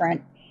completely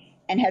different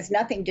and has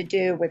nothing to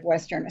do with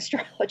Western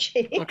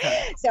astrology.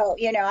 So,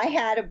 I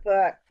had a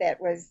book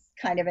that was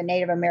kind of a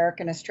Native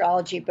American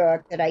astrology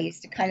book that I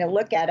used to kind of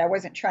look at. I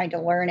wasn't trying to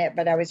learn it,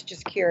 but I was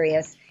just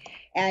curious.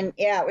 And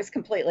yeah, it was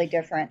completely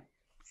different.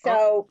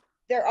 So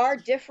there are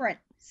different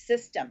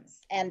systems,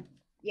 and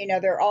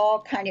they're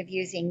all kind of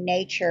using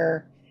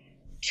nature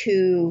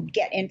to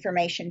get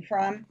information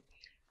from.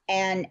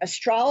 And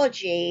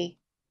astrology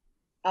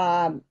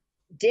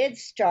did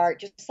start,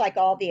 just like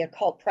all the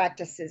occult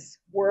practices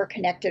were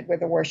connected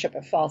with the worship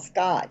of false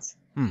gods,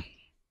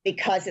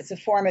 because it's a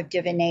form of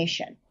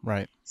divination.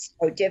 Right.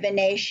 So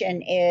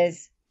divination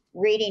is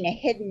reading a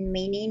hidden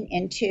meaning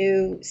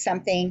into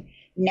something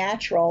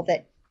natural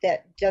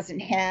that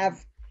doesn't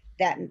have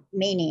that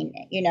meaning.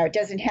 It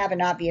doesn't have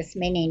an obvious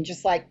meaning,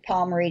 just like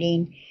palm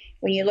reading.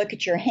 When you look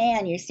at your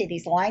hand, you see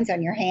these lines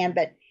on your hand,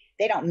 but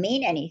they don't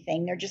mean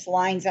anything. They're just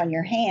lines on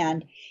your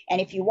hand. And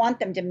if you want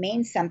them to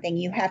mean something,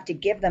 you have to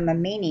give them a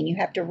meaning. You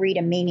have to read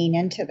a meaning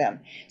into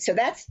them. So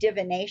that's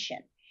divination.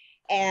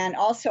 And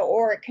also,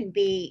 or it can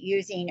be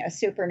using a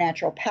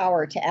supernatural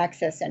power to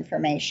access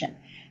information.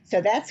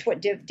 So that's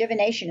what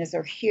divination is,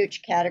 a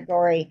huge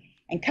category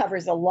and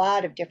covers a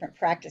lot of different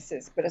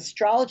practices. But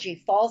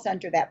astrology falls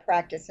under that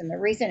practice. And the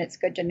reason it's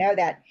good to know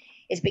that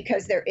is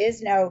because there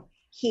is no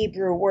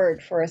Hebrew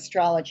word for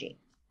astrology.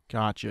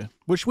 Gotcha.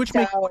 Which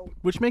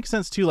makes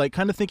sense too. Like,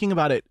 kind of thinking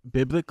about it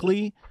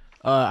biblically,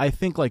 I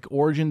think like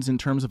origins in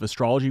terms of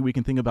astrology, we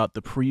can think about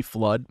the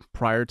pre-flood,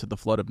 prior to the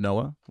flood of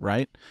Noah,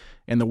 right?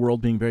 And the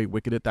world being very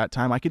wicked at that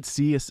time. I could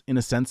see us in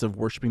a sense of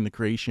worshiping the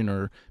creation,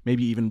 or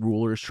maybe even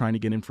rulers trying to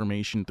get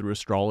information through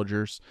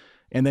astrologers.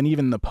 And then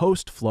even the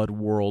post-flood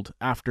world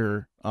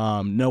after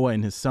Noah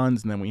and his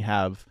sons, and then we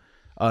have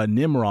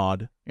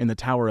Nimrod and the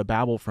Tower of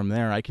Babel from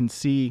there. I can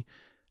see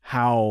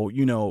how,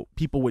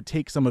 people would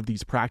take some of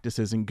these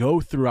practices and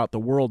go throughout the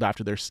world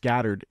after they're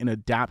scattered and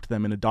adapt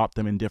them and adopt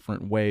them in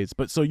different ways.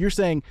 But so you're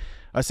saying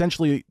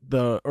essentially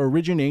the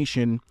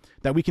origination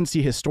that we can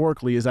see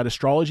historically is that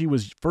astrology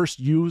was first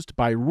used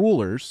by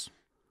rulers,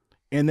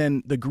 and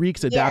then the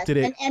Greeks adapted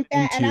it and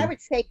I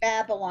would say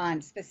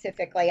Babylon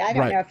specifically. I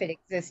don't know if it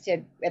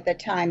existed at the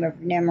time of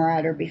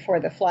Nimrod or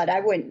before the flood. I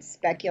wouldn't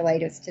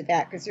speculate as to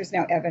that because there's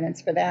no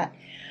evidence for that.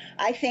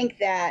 I think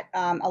that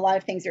a lot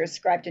of things are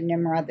ascribed to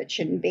Nimrod that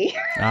shouldn't be.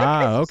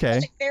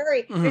 Okay.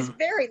 There's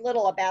very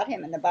little about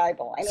him in the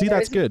Bible. I mean,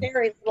 that's good.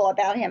 Very little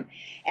about him.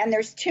 And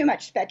there's too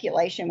much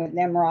speculation with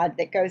Nimrod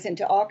that goes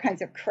into all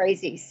kinds of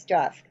crazy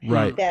stuff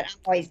that I'm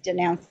always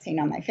denouncing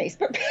on my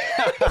Facebook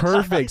page.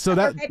 Perfect. So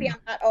that maybe I'm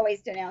not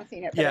always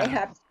denouncing it, but I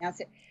have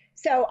denounced it.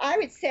 So I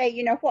would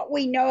say, what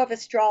we know of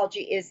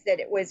astrology is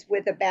that it was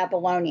with the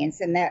Babylonians,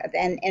 and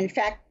in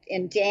fact,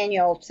 in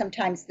Daniel,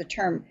 sometimes the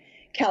term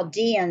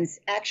Chaldeans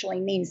actually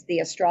means the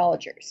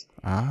astrologers.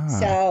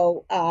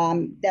 So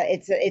that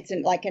it's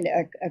like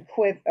an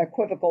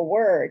equivocal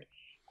word,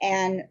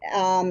 and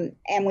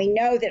we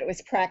know that it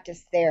was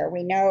practiced there.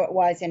 We know it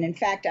was, and in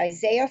fact,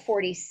 Isaiah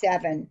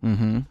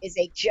 47 is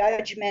a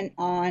judgment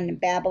on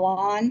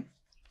Babylon,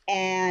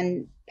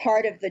 and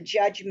part of the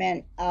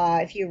judgment,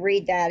 if you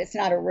read that, it's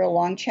not a real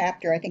long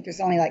chapter. I think there's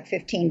only like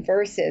 15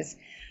 verses.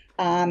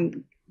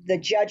 The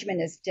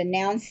judgment is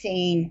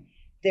denouncing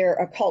their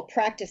occult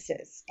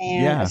practices,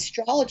 and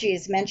astrology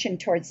is mentioned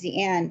towards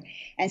the end.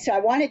 And so I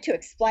wanted to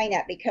explain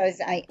that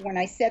because when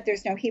I said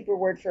there's no Hebrew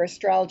word for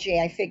astrology,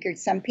 I figured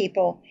some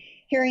people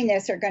hearing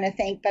this are going to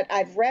think, but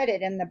I've read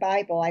it in the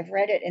Bible. I've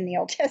read it in the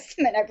Old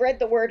Testament. I've read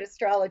the word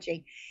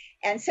astrology.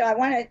 And so I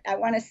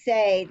want to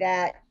say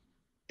that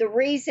the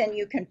reason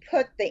you can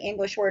put the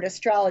English word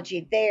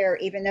astrology there,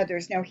 even though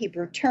there's no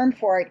Hebrew term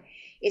for it,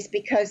 is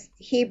because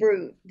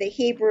the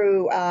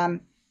Hebrew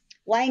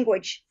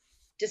language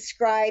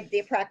described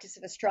the practice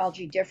of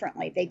astrology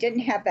differently. They didn't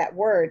have that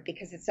word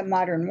because it's a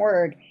modern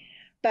word,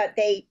 but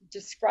they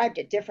described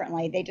it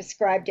differently. They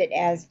described it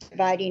as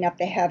dividing up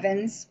the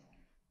heavens,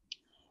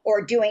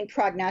 or doing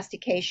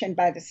prognostication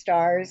by the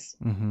stars,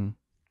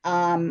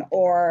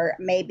 or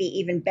maybe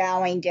even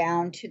bowing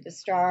down to the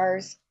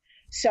stars.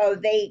 So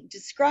they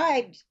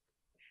described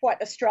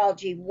what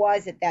astrology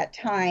was at that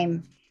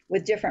time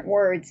with different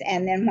words,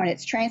 and then when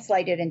it's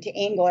translated into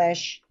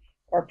English,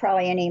 or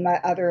probably any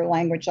other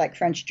language like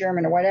French,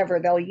 German, or whatever,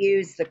 they'll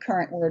use the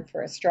current word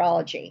for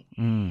astrology.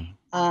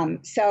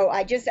 So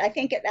I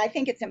think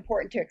it's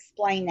important to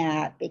explain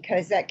that,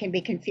 because that can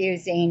be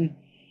confusing.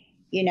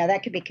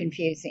 That could be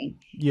confusing.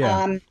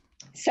 Yeah.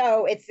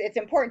 So it's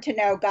important to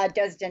know God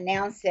does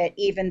denounce it,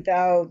 even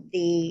though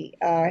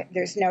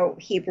there's no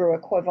Hebrew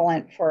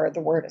equivalent for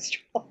the word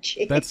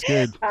astrology. That's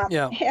good.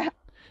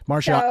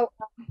 Marcia.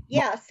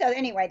 So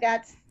anyway,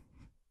 that's.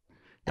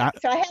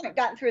 So I haven't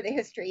gotten through the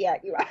history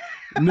yet. You are.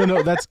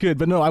 No, that's good.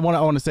 But no, I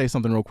want to say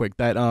something real quick.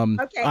 That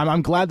okay.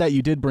 I'm glad that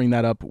you did bring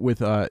that up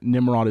with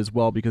Nimrod as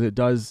well, because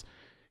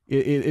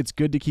it's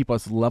good to keep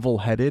us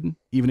level-headed,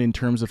 even in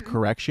terms of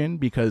correction,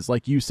 because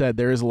like you said,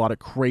 there is a lot of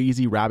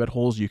crazy rabbit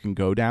holes you can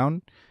go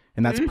down,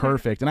 and that's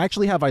perfect. And I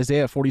actually have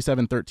Isaiah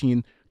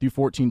 47:13 through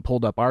 14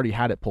 pulled up. I already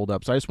had it pulled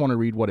up, so I just want to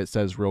read what it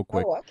says real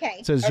quick. Oh, okay.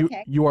 It says,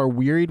 you are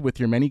wearied with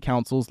your many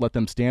counsels, let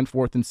them stand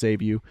forth and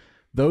save you.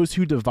 Those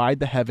who divide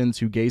the heavens,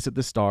 who gaze at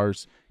the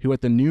stars, who at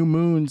the new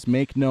moons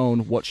make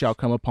known what shall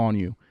come upon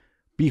you.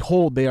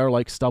 Behold, they are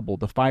like stubble.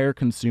 The fire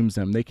consumes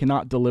them. They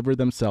cannot deliver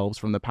themselves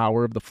from the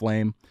power of the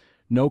flame,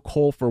 no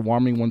coal for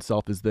warming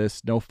oneself is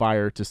this, no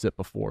fire to sit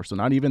before. So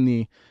not even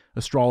the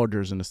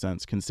astrologers, in a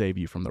sense, can save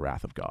you from the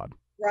wrath of God.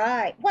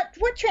 Right. What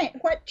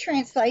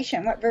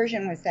translation? What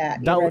version was that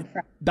you That, read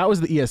from? that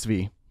was the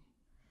ESV.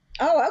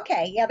 Oh,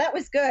 okay. Yeah, that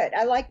was good.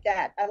 I like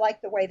that. I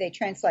like the way they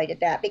translated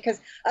that, because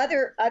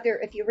other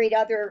if you read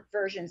other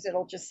versions,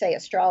 it'll just say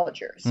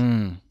astrologers.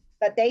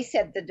 But they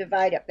said the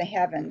divide up the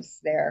heavens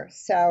there.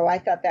 So I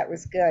thought that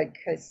was good,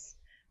 because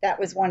that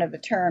was one of the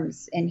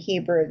terms in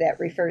Hebrew that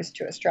refers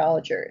to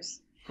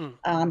astrologers. So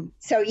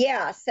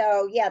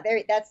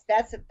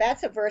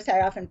that's a verse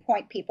I often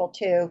point people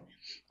to,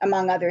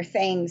 among other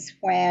things,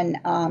 when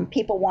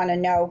people want to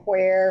know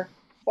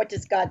what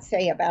does God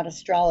say about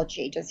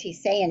astrology? Does he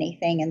say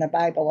anything in the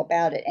Bible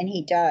about it? And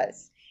he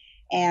does.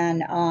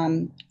 And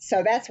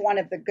so that's one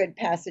of the good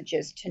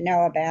passages to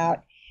know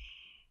about.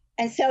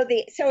 And so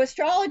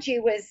astrology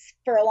was,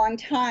 for a long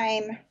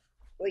time,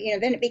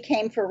 then it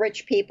became for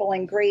rich people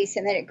in Greece,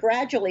 and then it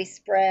gradually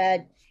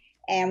spread.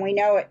 And we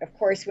know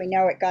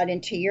it got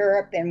into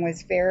Europe and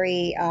was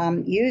very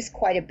used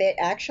quite a bit.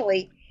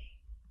 Actually,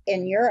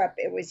 in Europe,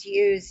 it was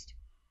used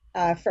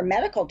for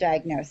medical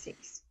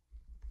diagnoses.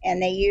 And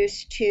they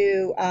used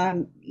to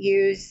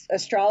use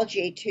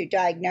astrology to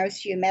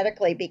diagnose you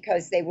medically,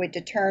 because they would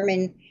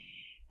determine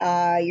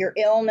your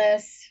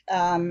illness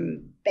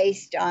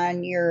based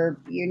on your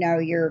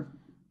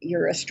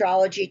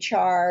astrology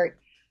chart,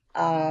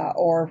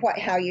 or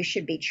how you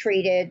should be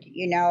treated.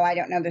 I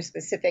don't know the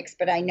specifics,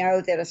 but I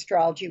know that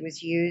astrology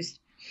was used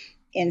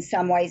in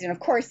some ways. And of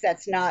course,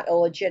 that's not a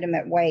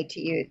legitimate way to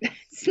use.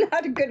 It's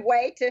not a good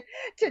way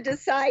to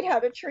decide how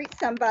to treat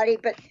somebody.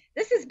 But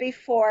this is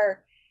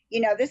before,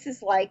 this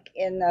is like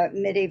in the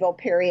medieval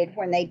period,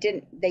 when they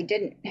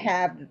didn't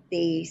have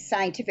the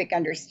scientific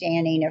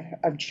understanding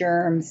of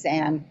germs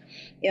and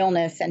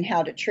illness and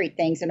how to treat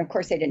things. And of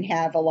course, they didn't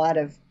have a lot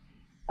of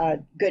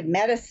good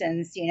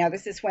medicines.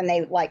 This is when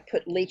they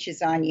put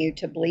leeches on you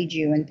to bleed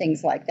you and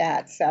things like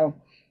that. So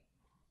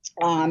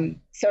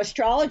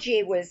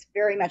astrology was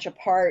very much a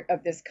part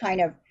of this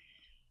kind of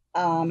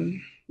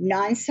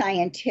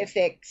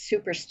non-scientific,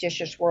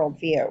 superstitious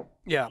worldview.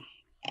 Yeah.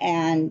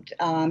 And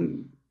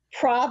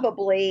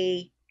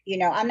probably,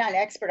 I'm not an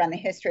expert on the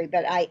history,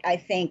 but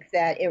I think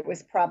that it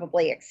was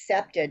probably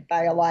accepted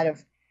by a lot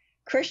of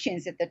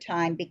Christians at the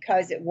time,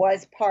 because it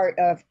was part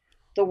of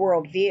the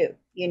worldview.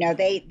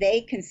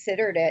 They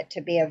considered it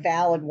to be a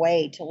valid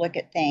way to look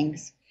at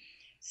things.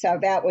 So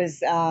that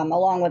was,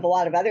 along with a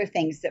lot of other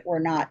things that were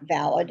not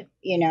valid,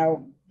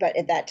 but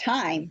at that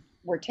time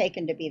were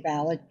taken to be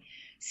valid.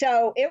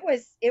 So it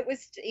was,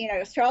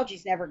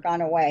 astrology's never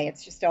gone away.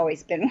 It's just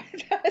always been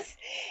with us.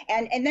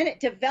 And then it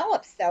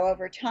develops, though,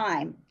 over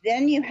time.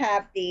 Then you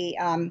have the,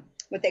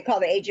 what they call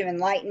the Age of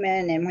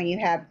Enlightenment. And when you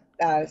have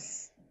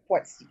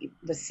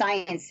the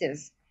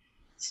sciences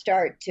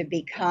start to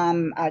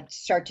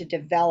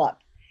develop.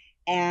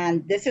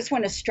 And this is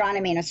when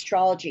astronomy and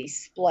astrology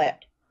split.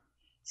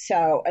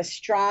 So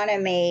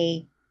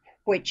astronomy,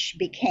 which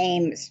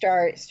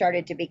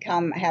started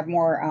to have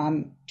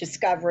more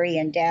discovery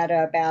and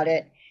data about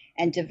it,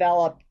 and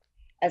develop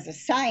as a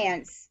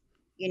science,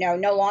 it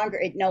no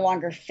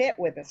longer fit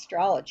with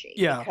astrology.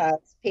 Yeah.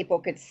 Because people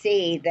could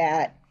see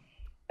that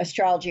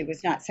astrology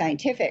was not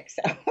scientific.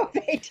 So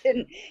they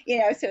didn't,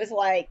 so it was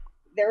like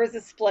there was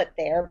a split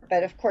there.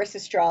 But of course,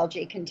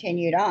 astrology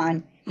continued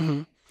on.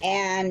 Mm-hmm.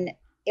 And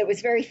it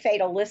was very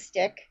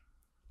fatalistic.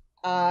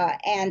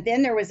 And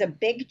then there was a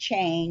big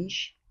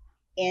change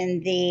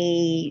in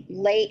the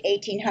late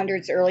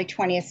 1800s, early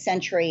 20th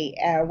century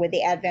with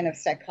the advent of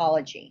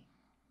psychology.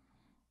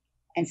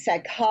 And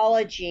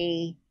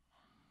psychology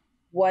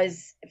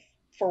was,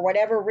 for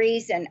whatever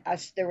reason,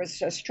 there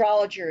was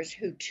astrologers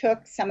who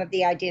took some of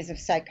the ideas of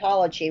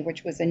psychology,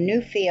 which was a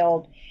new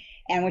field,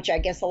 and which I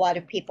guess a lot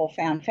of people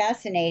found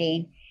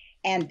fascinating,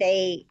 and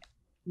they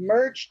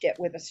merged it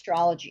with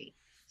astrology.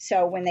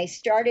 So when they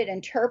started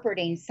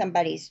interpreting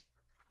somebody's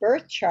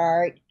birth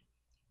chart,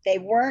 they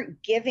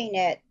weren't giving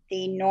it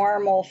the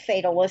normal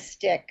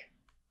fatalistic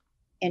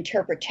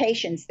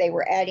interpretations. They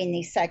were adding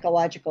these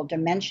psychological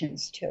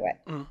dimensions to it.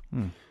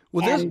 Mm-hmm.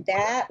 And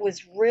that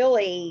was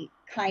really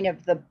kind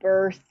of the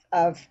birth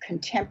of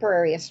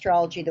contemporary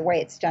astrology, the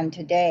way it's done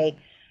today,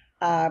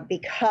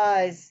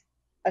 because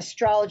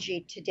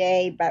astrology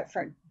today, but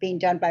for being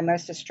done by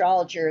most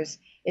astrologers,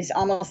 is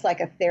almost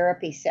like a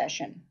therapy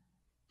session.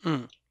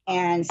 Mm.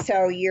 And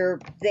so you're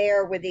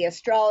there with the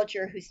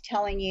astrologer who's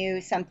telling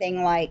you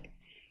something like,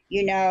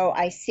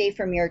 I see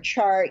from your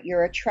chart,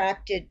 you're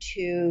attracted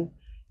to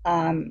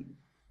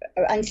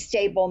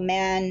unstable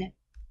men,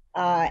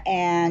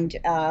 and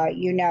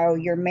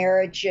your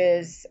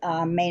marriages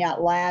may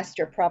not last,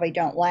 or probably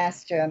don't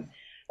last, or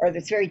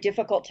it's very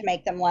difficult to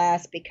make them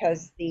last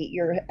because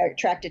you're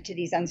attracted to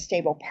these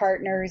unstable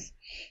partners,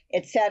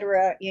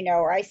 etc.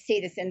 Or I see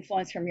this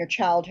influence from your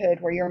childhood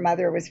where your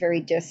mother was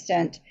very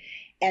distant.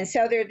 And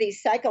so there are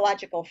these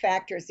psychological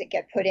factors that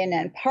get put in,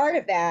 and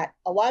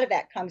a lot of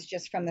that comes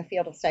just from the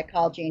field of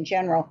psychology in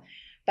general,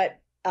 but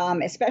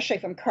especially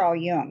from Carl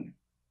Jung.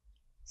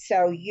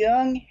 So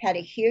Jung had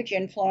a huge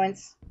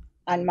influence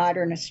on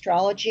modern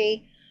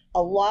astrology.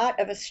 A lot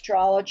of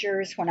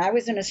astrologers, when I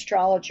was an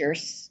astrologer,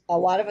 a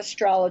lot of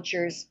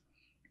astrologers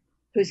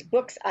whose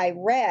books I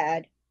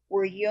read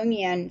were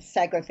Jungian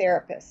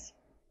psychotherapists.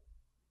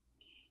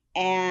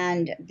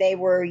 And they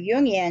were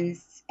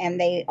Jungians, and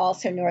they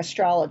also knew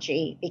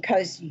astrology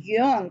because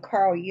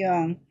Carl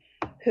Jung,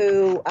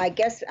 who I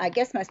guess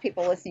most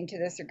people listening to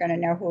this are going to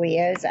know who he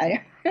is.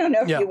 I don't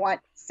know if you want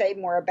to say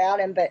more about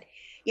him, but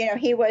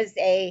he was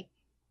a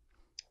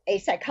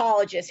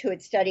psychologist who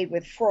had studied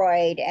with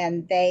Freud,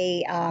 and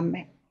they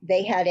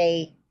had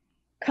a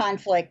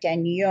conflict,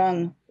 and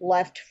Jung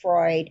left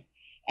Freud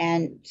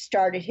and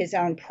started his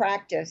own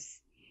practice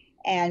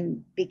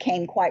and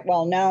became quite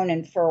well known.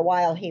 And for a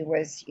while he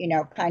was,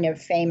 kind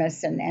of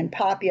famous and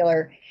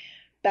popular.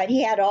 But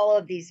he had all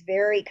of these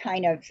very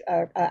kind of,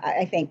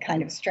 I think,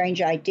 kind of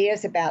strange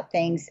ideas about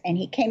things. And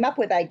he came up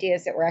with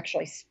ideas that were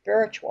actually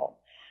spiritual,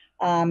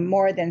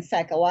 more than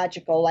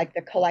psychological, like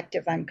the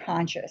collective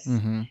unconscious.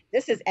 And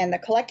the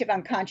collective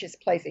unconscious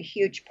plays a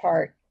huge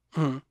part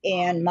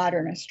in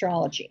modern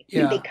astrology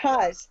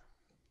because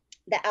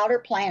the outer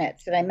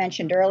planets that I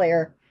mentioned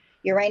earlier,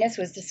 Uranus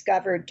was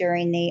discovered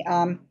during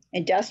the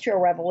Industrial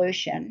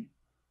Revolution,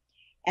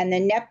 and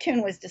then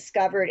Neptune was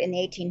discovered in the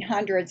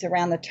 1800s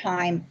around the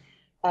time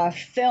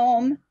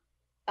film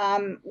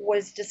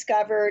was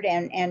discovered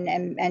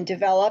and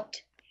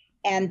developed.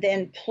 And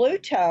then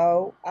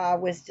Pluto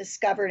was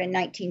discovered in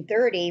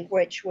 1930,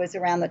 which was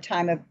around the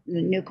time of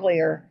the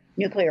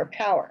nuclear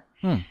power.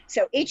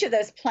 So each of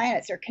those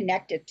planets are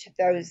connected to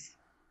those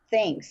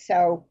things.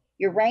 So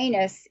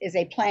Uranus is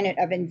a planet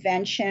of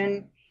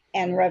invention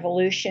and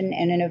revolution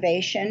and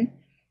innovation.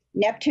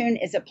 Neptune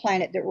is a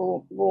planet that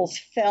rules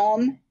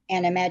film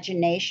and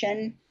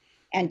imagination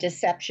and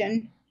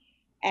deception.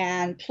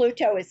 And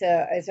Pluto is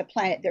a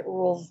planet that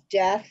rules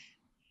death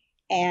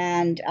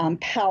and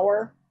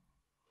power,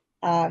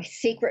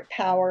 secret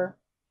power,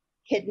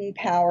 hidden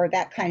power,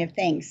 that kind of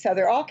thing. So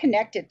they're all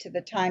connected to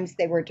the times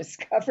they were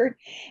discovered,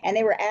 and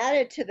they were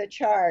added to the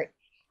chart.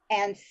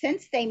 And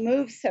since they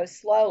move so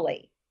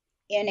slowly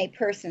in a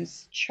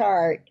person's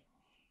chart,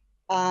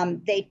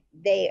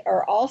 they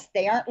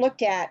aren't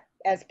looked at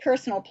as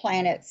personal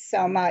planets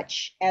so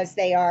much as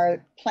they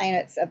are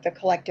planets of the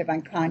collective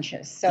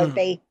unconscious. So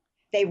they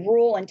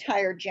rule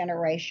entire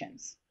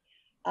generations.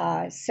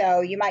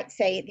 So you might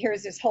say,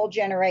 here's this whole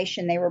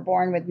generation, they were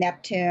born with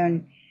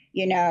Neptune,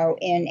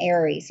 in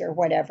Aries or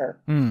whatever.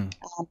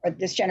 Or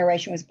this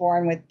generation was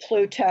born with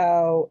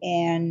Pluto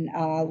in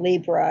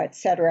Libra,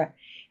 etc.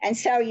 And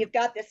so you've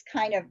got this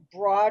kind of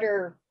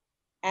broader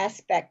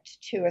aspect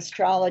to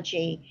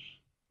astrology.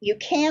 You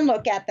can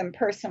look at them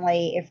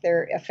personally if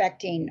they're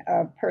affecting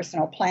a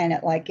personal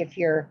planet, like if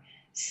your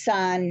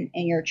sun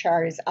in your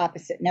chart is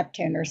opposite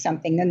Neptune or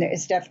something, then there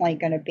is definitely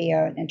going to be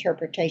an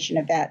interpretation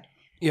of that.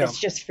 It's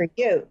just for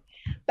you.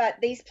 But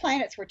these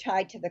planets were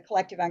tied to the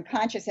collective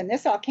unconscious, and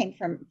this all came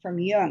from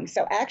Jung.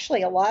 So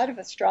actually a lot of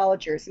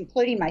astrologers,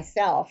 including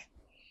myself,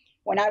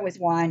 when I was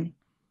one,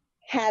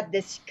 had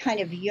this kind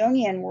of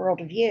Jungian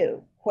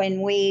worldview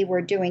when we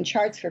were doing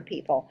charts for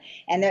people.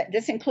 And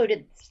this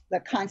included the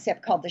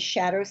concept called the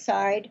shadow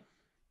side.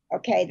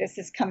 Okay,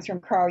 comes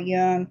from Carl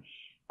Jung.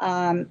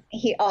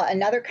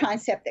 Another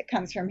concept that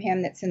comes from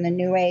him that's in the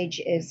New Age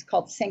is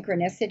called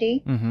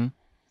synchronicity.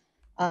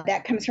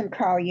 That comes from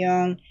Carl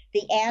Jung.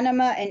 The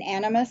anima and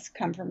animus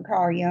come from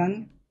Carl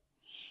Jung.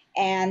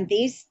 And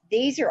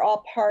these are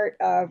all part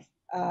of,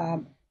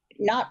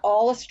 not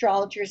all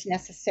astrologers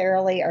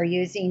necessarily are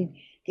using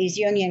these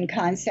Jungian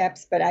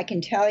concepts, but I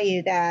can tell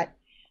you that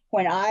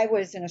when I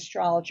was an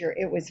astrologer,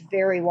 it was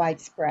very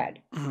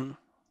widespread.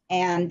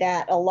 And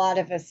that a lot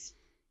of us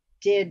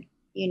did,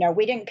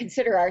 we didn't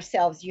consider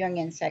ourselves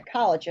Jungian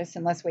psychologists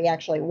unless we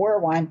actually were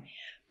one,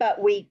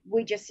 but we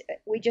just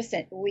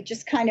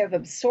kind of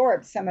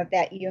absorbed some of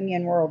that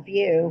Jungian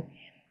worldview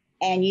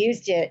and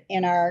used it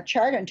in our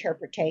chart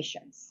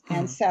interpretations.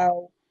 And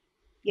so,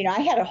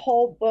 I had a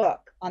whole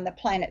book on the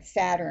planet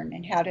Saturn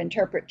and how to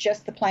interpret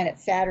just the planet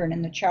Saturn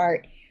in the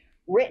chart,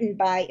 written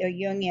by a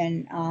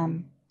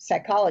Jungian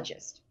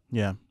psychologist.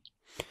 And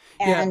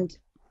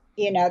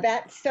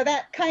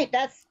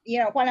that's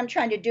what I'm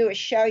trying to do is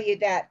show you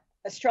that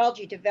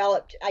astrology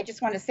developed. I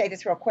just want to say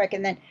this real quick,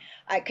 and then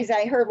because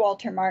I heard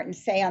Walter Martin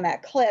say on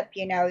that clip,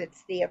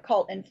 it's the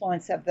occult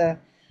influence of the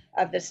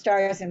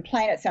stars and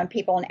planets on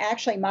people. And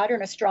actually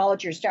modern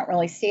astrologers don't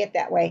really see it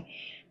that way.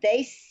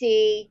 They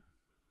see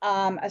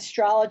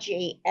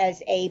astrology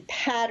as a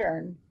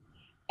pattern,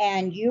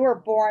 and you are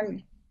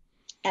born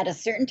at a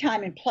certain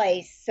time and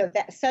place,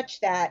 such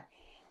that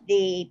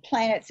the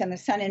planets and the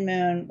sun and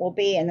moon will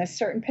be in a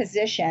certain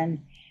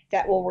position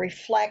that will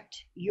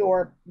reflect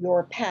your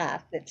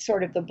path. It's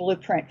sort of the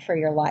blueprint for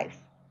your life.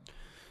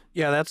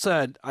 Yeah,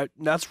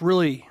 that's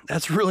really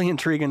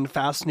intriguing and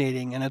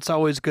fascinating, and it's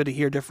always good to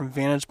hear different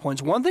vantage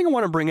points. One thing I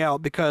want to bring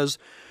out, because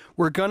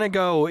we're going to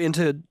go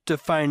into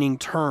defining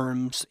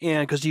terms,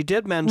 and because you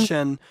did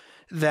mention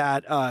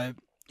that the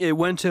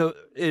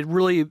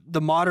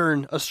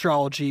modern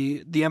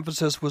astrology, the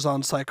emphasis was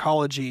on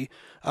psychology,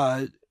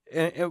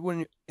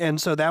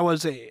 and so that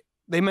was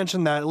they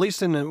mentioned that, at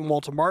least in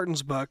Walter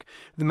Martin's book,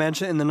 they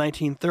mentioned in the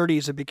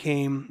 1930s it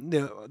became,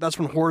 that's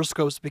when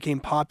horoscopes became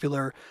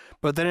popular.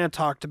 But then it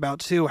talked about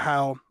too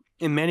how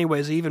in many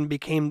ways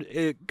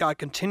it got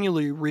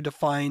continually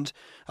redefined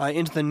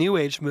into the New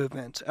Age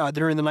movement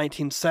during the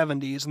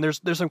 1970s. And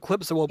there's some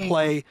clips that we'll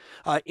play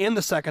in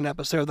the second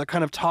episode that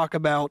kind of talk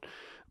about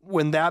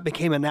when that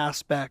became an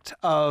aspect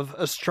of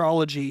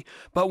astrology.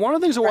 But one of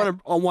the things I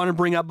want to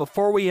bring up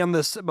before we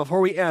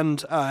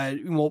end,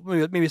 we'll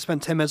maybe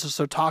spend 10 minutes or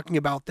so talking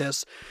about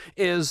this,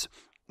 is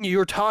you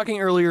were talking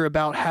earlier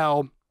about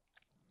how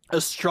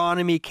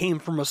astronomy came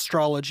from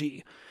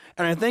astrology.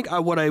 And I think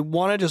what I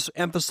want to just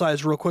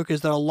emphasize real quick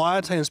is that a lot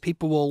of times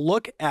people will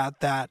look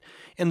at that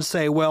and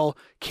say, well,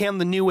 can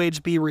the New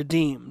Age be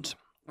redeemed?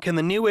 Can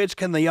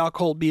the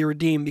occult be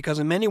redeemed? Because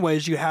in many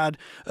ways you had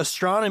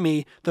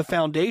astronomy, the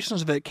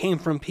foundations of it came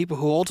from people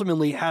who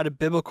ultimately had a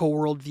biblical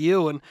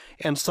worldview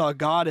and saw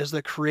God as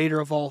the creator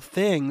of all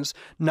things,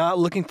 not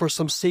looking for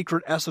some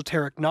secret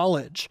esoteric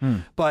knowledge.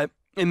 But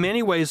in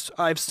many ways,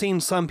 I've seen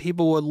some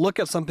people would look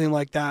at something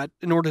like that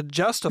in order to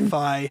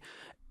justify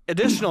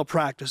additional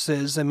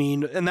practices. I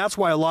mean, and that's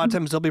why a lot of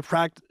times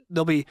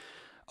there'll be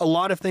a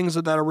lot of things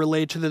that are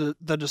related to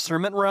the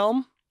discernment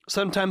realm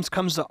sometimes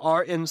comes to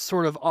our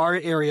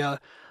area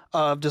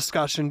of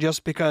discussion,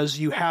 just because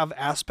you have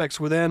aspects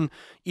within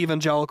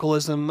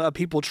evangelicalism,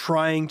 people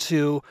trying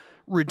to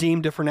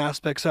redeem different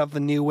aspects of the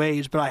New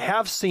Age. But I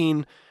have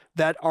seen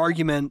that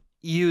argument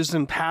used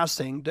in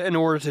passing in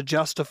order to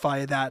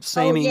justify that,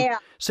 saying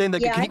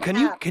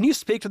that. Can you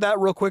speak to that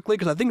real quickly?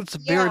 Because I think it's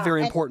very,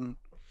 very important.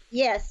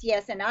 Yes,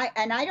 and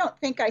I don't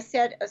think I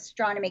said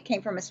astronomy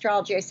came from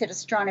astrology. I said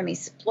astronomy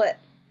split.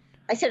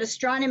 I said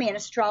astronomy and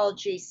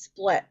astrology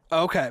split.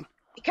 Okay.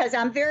 Because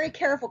I'm very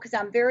careful, because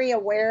I'm very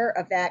aware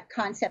of that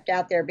concept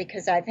out there,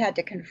 because I've had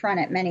to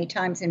confront it many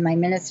times in my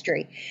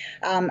ministry.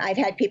 I've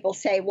had people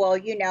say, well,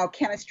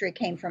 chemistry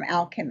came from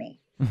alchemy,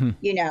 and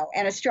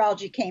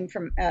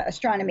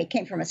astronomy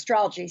came from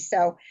astrology.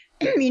 So,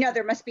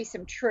 there must be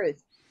some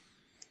truth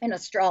in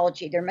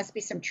astrology. There must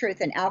be some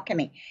truth in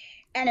alchemy.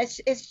 And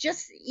it's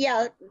just,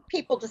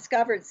 people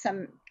discovered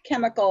some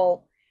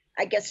chemical,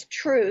 I guess,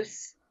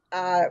 truths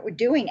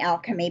doing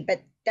alchemy,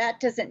 but that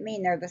doesn't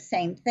mean they're the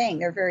same thing.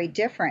 They're very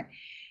different.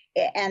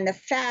 And the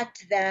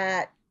fact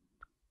that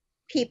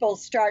people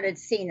started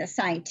seeing the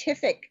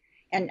scientific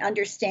and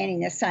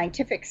understanding the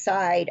scientific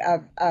side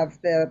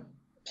of the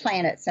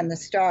planets and the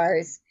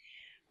stars,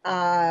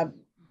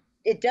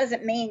 it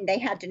doesn't mean they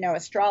had to know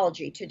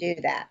astrology to do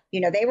that.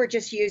 They were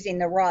just using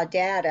the raw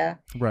data.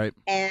 Right.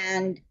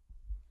 And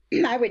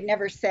I would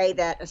never say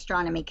that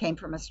astronomy came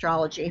from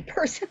astrology.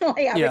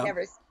 Personally, I would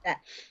never say that.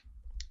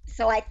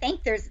 So I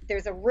think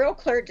there's a real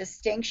clear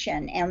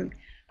distinction, and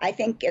I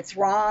think it's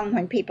wrong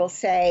when people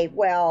say,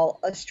 well,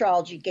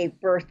 astrology gave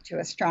birth to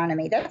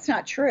astronomy. That's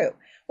not true.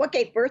 What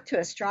gave birth to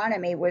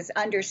astronomy was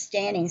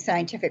understanding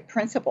scientific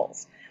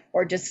principles,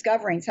 or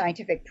discovering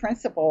scientific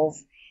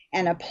principles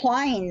and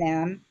applying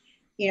them,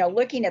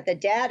 looking at the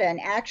data. And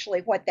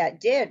actually what that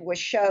did was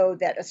show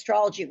that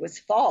astrology was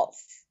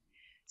false.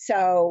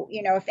 So,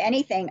 if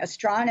anything,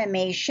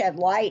 astronomy shed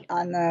light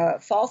on the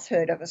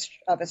falsehood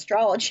of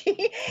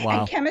astrology.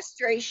 Wow. And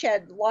chemistry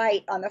shed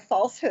light on the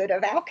falsehood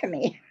of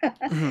alchemy.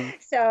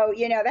 So,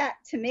 that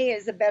to me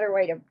is a better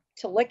way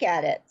to look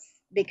at it,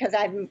 because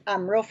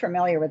I'm real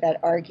familiar with that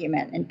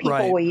argument, and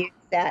people will use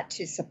that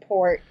to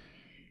support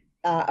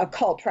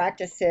occult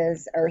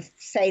practices, or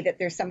say that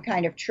there's some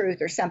kind of truth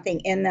or something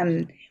in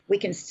them. We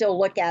can still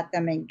look at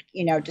them and,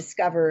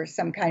 discover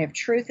some kind of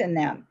truth in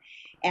them.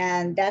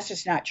 And that's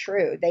just not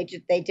true. They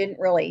didn't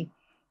really,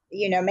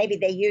 maybe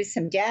they used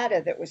some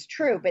data that was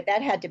true, but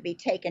that had to be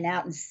taken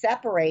out and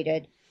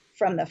separated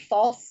from the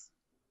false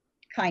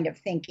kind of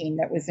thinking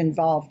that was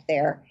involved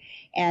there.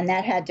 And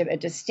a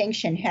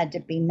distinction had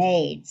to be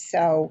made.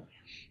 So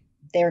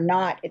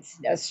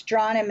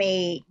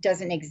astronomy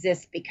doesn't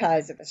exist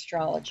because of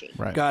astrology.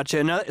 Right.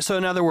 Gotcha. So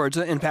in other words,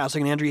 in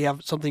passing, and Andrew, you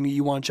have something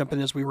you want to jump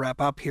in as we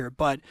wrap up here,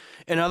 but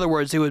in other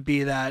words, it would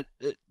be that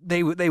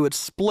they would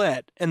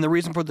split, and the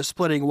reason for the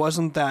splitting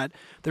wasn't that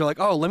they're like,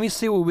 oh, let me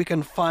see what we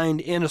can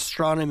find in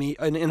astronomy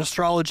and in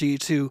astrology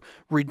to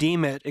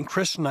redeem it and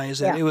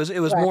Christianize it. Yeah. It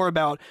was more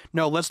about,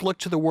 no, let's look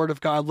to the Word of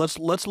God. Let's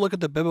look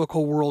at the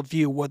biblical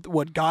worldview,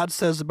 what God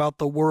says about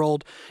the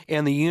world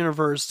and the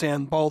universe,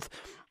 and both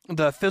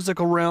the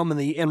physical realm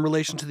and in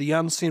relation to the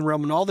unseen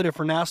realm and all the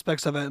different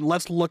aspects of it. And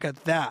let's look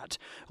at that.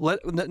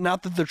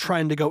 Not that they're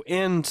trying to go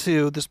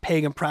into this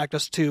pagan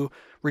practice to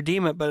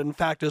redeem it, but in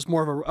fact is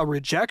more of a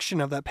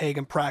rejection of that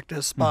pagan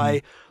practice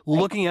by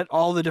looking at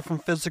all the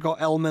different physical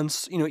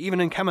elements. Even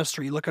in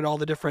chemistry, look at all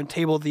the different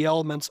table of the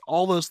elements,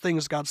 all those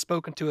things God's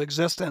spoken to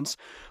existence.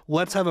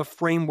 Let's have a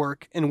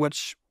framework in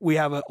which we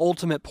have an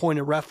ultimate point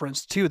of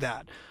reference to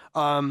that.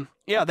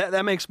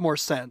 That makes more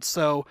sense.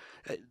 So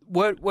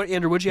what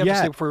Andrew, what do you have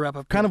to say before we wrap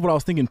up? Kind of what I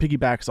was thinking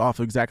piggybacks off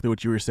of exactly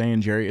what you were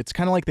saying, Jerry. It's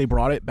kind of like they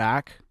brought it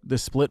back, the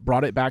split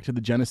brought it back to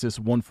the Genesis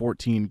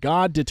 1:14.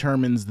 God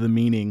determines the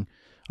meaning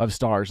of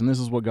stars. And this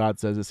is what God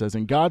says. It says,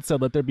 "And God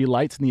said, let there be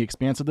lights in the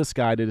expanse of the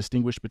sky to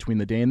distinguish between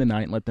the day and the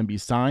night, and let them be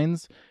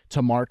signs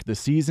to mark the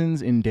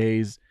seasons in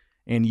days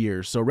and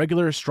years." So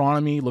regular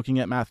astronomy, looking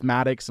at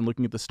mathematics and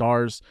looking at the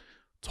stars,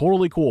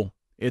 totally cool.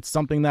 It's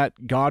something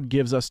that God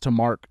gives us to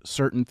mark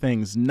certain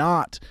things,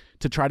 not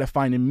to try to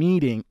find a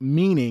meaning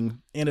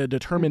in a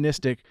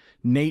deterministic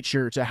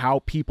nature to how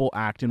people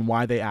act and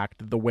why they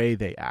act the way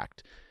they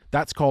act.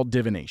 That's called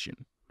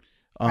divination.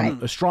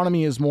 Right.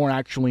 Astronomy is more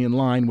actually in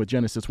line with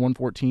Genesis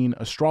 1:14.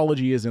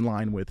 Astrology is in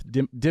line with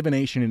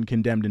divination and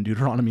condemned in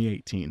Deuteronomy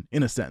 18,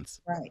 in a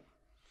sense. Right.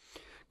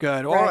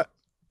 Good. Right. All right.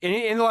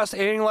 Any last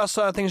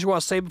things you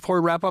want to say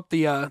before we wrap up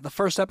the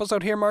first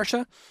episode here,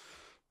 Marcia?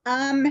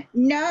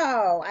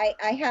 No,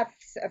 I have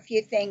a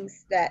few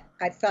things that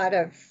I thought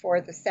of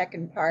for the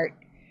second part.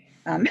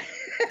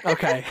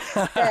 Okay.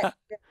 That,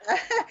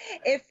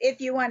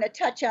 if you want to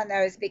touch on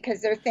those,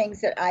 because they're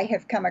things that I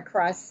have come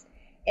across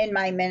in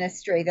my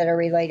ministry that are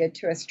related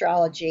to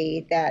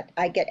astrology that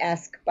I get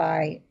asked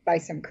by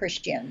some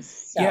Christians.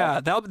 So.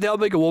 Yeah, that'll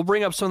be good. We'll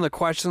bring up some of the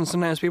questions.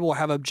 Sometimes people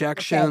have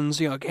objections.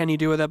 Okay. Can you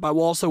do with that? But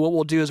what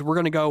we'll do is we're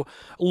going to go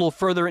a little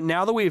further.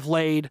 Now that we've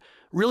laid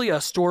really a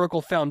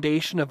historical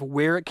foundation of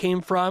where it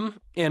came from,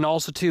 and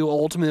also too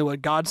ultimately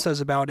what God says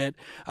about it,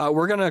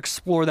 we're going to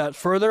explore that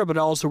further. But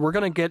also we're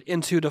going to get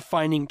into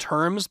defining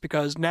terms,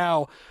 because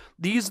now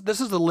this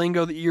is the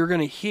lingo that you're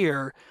going to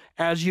hear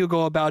as you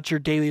go about your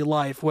daily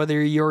life,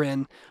 whether you're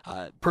in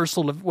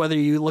whether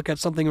you look at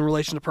something in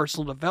relation to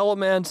personal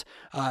development,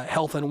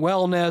 health and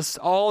wellness,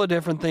 all the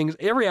different things,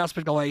 every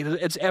aspect of life,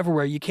 it's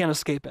everywhere. You can't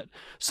escape it.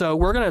 So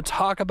we're going to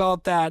talk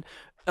about that,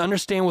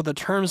 understand what the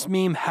terms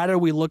mean, how do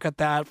we look at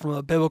that from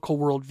a biblical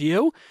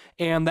worldview,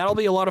 and that'll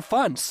be a lot of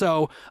fun.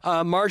 So,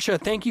 Marcia,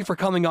 thank you for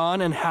coming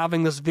on and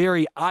having this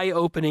very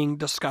eye-opening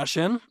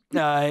discussion,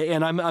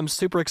 and I'm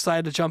super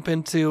excited to jump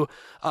into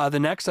the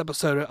next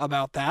episode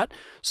about that.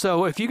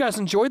 So if you guys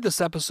enjoyed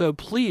this episode,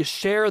 please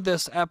share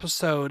this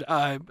episode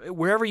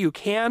wherever you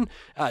can,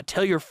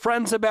 tell your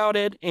friends about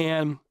it,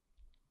 and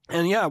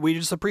yeah, we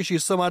just appreciate you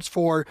so much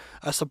for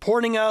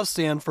supporting us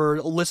and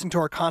for listening to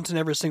our content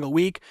every single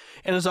week.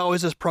 And as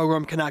always, this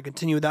program cannot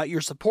continue without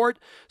your support.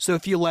 So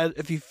if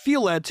you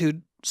feel led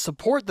to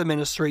support the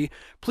ministry,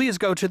 please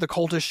go to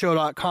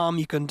thecultishtshow.com.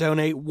 You can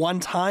donate one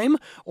time,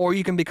 or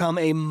you can become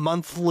a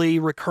monthly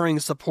recurring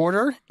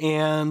supporter.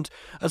 And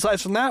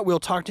aside from that, we'll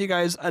talk to you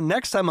guys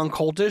next time on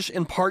Cultish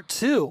in part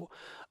 2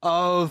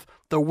 of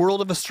the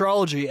world of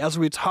astrology as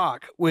we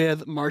talk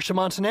with Marcia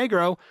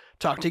Montenegro.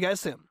 Talk to you guys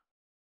soon.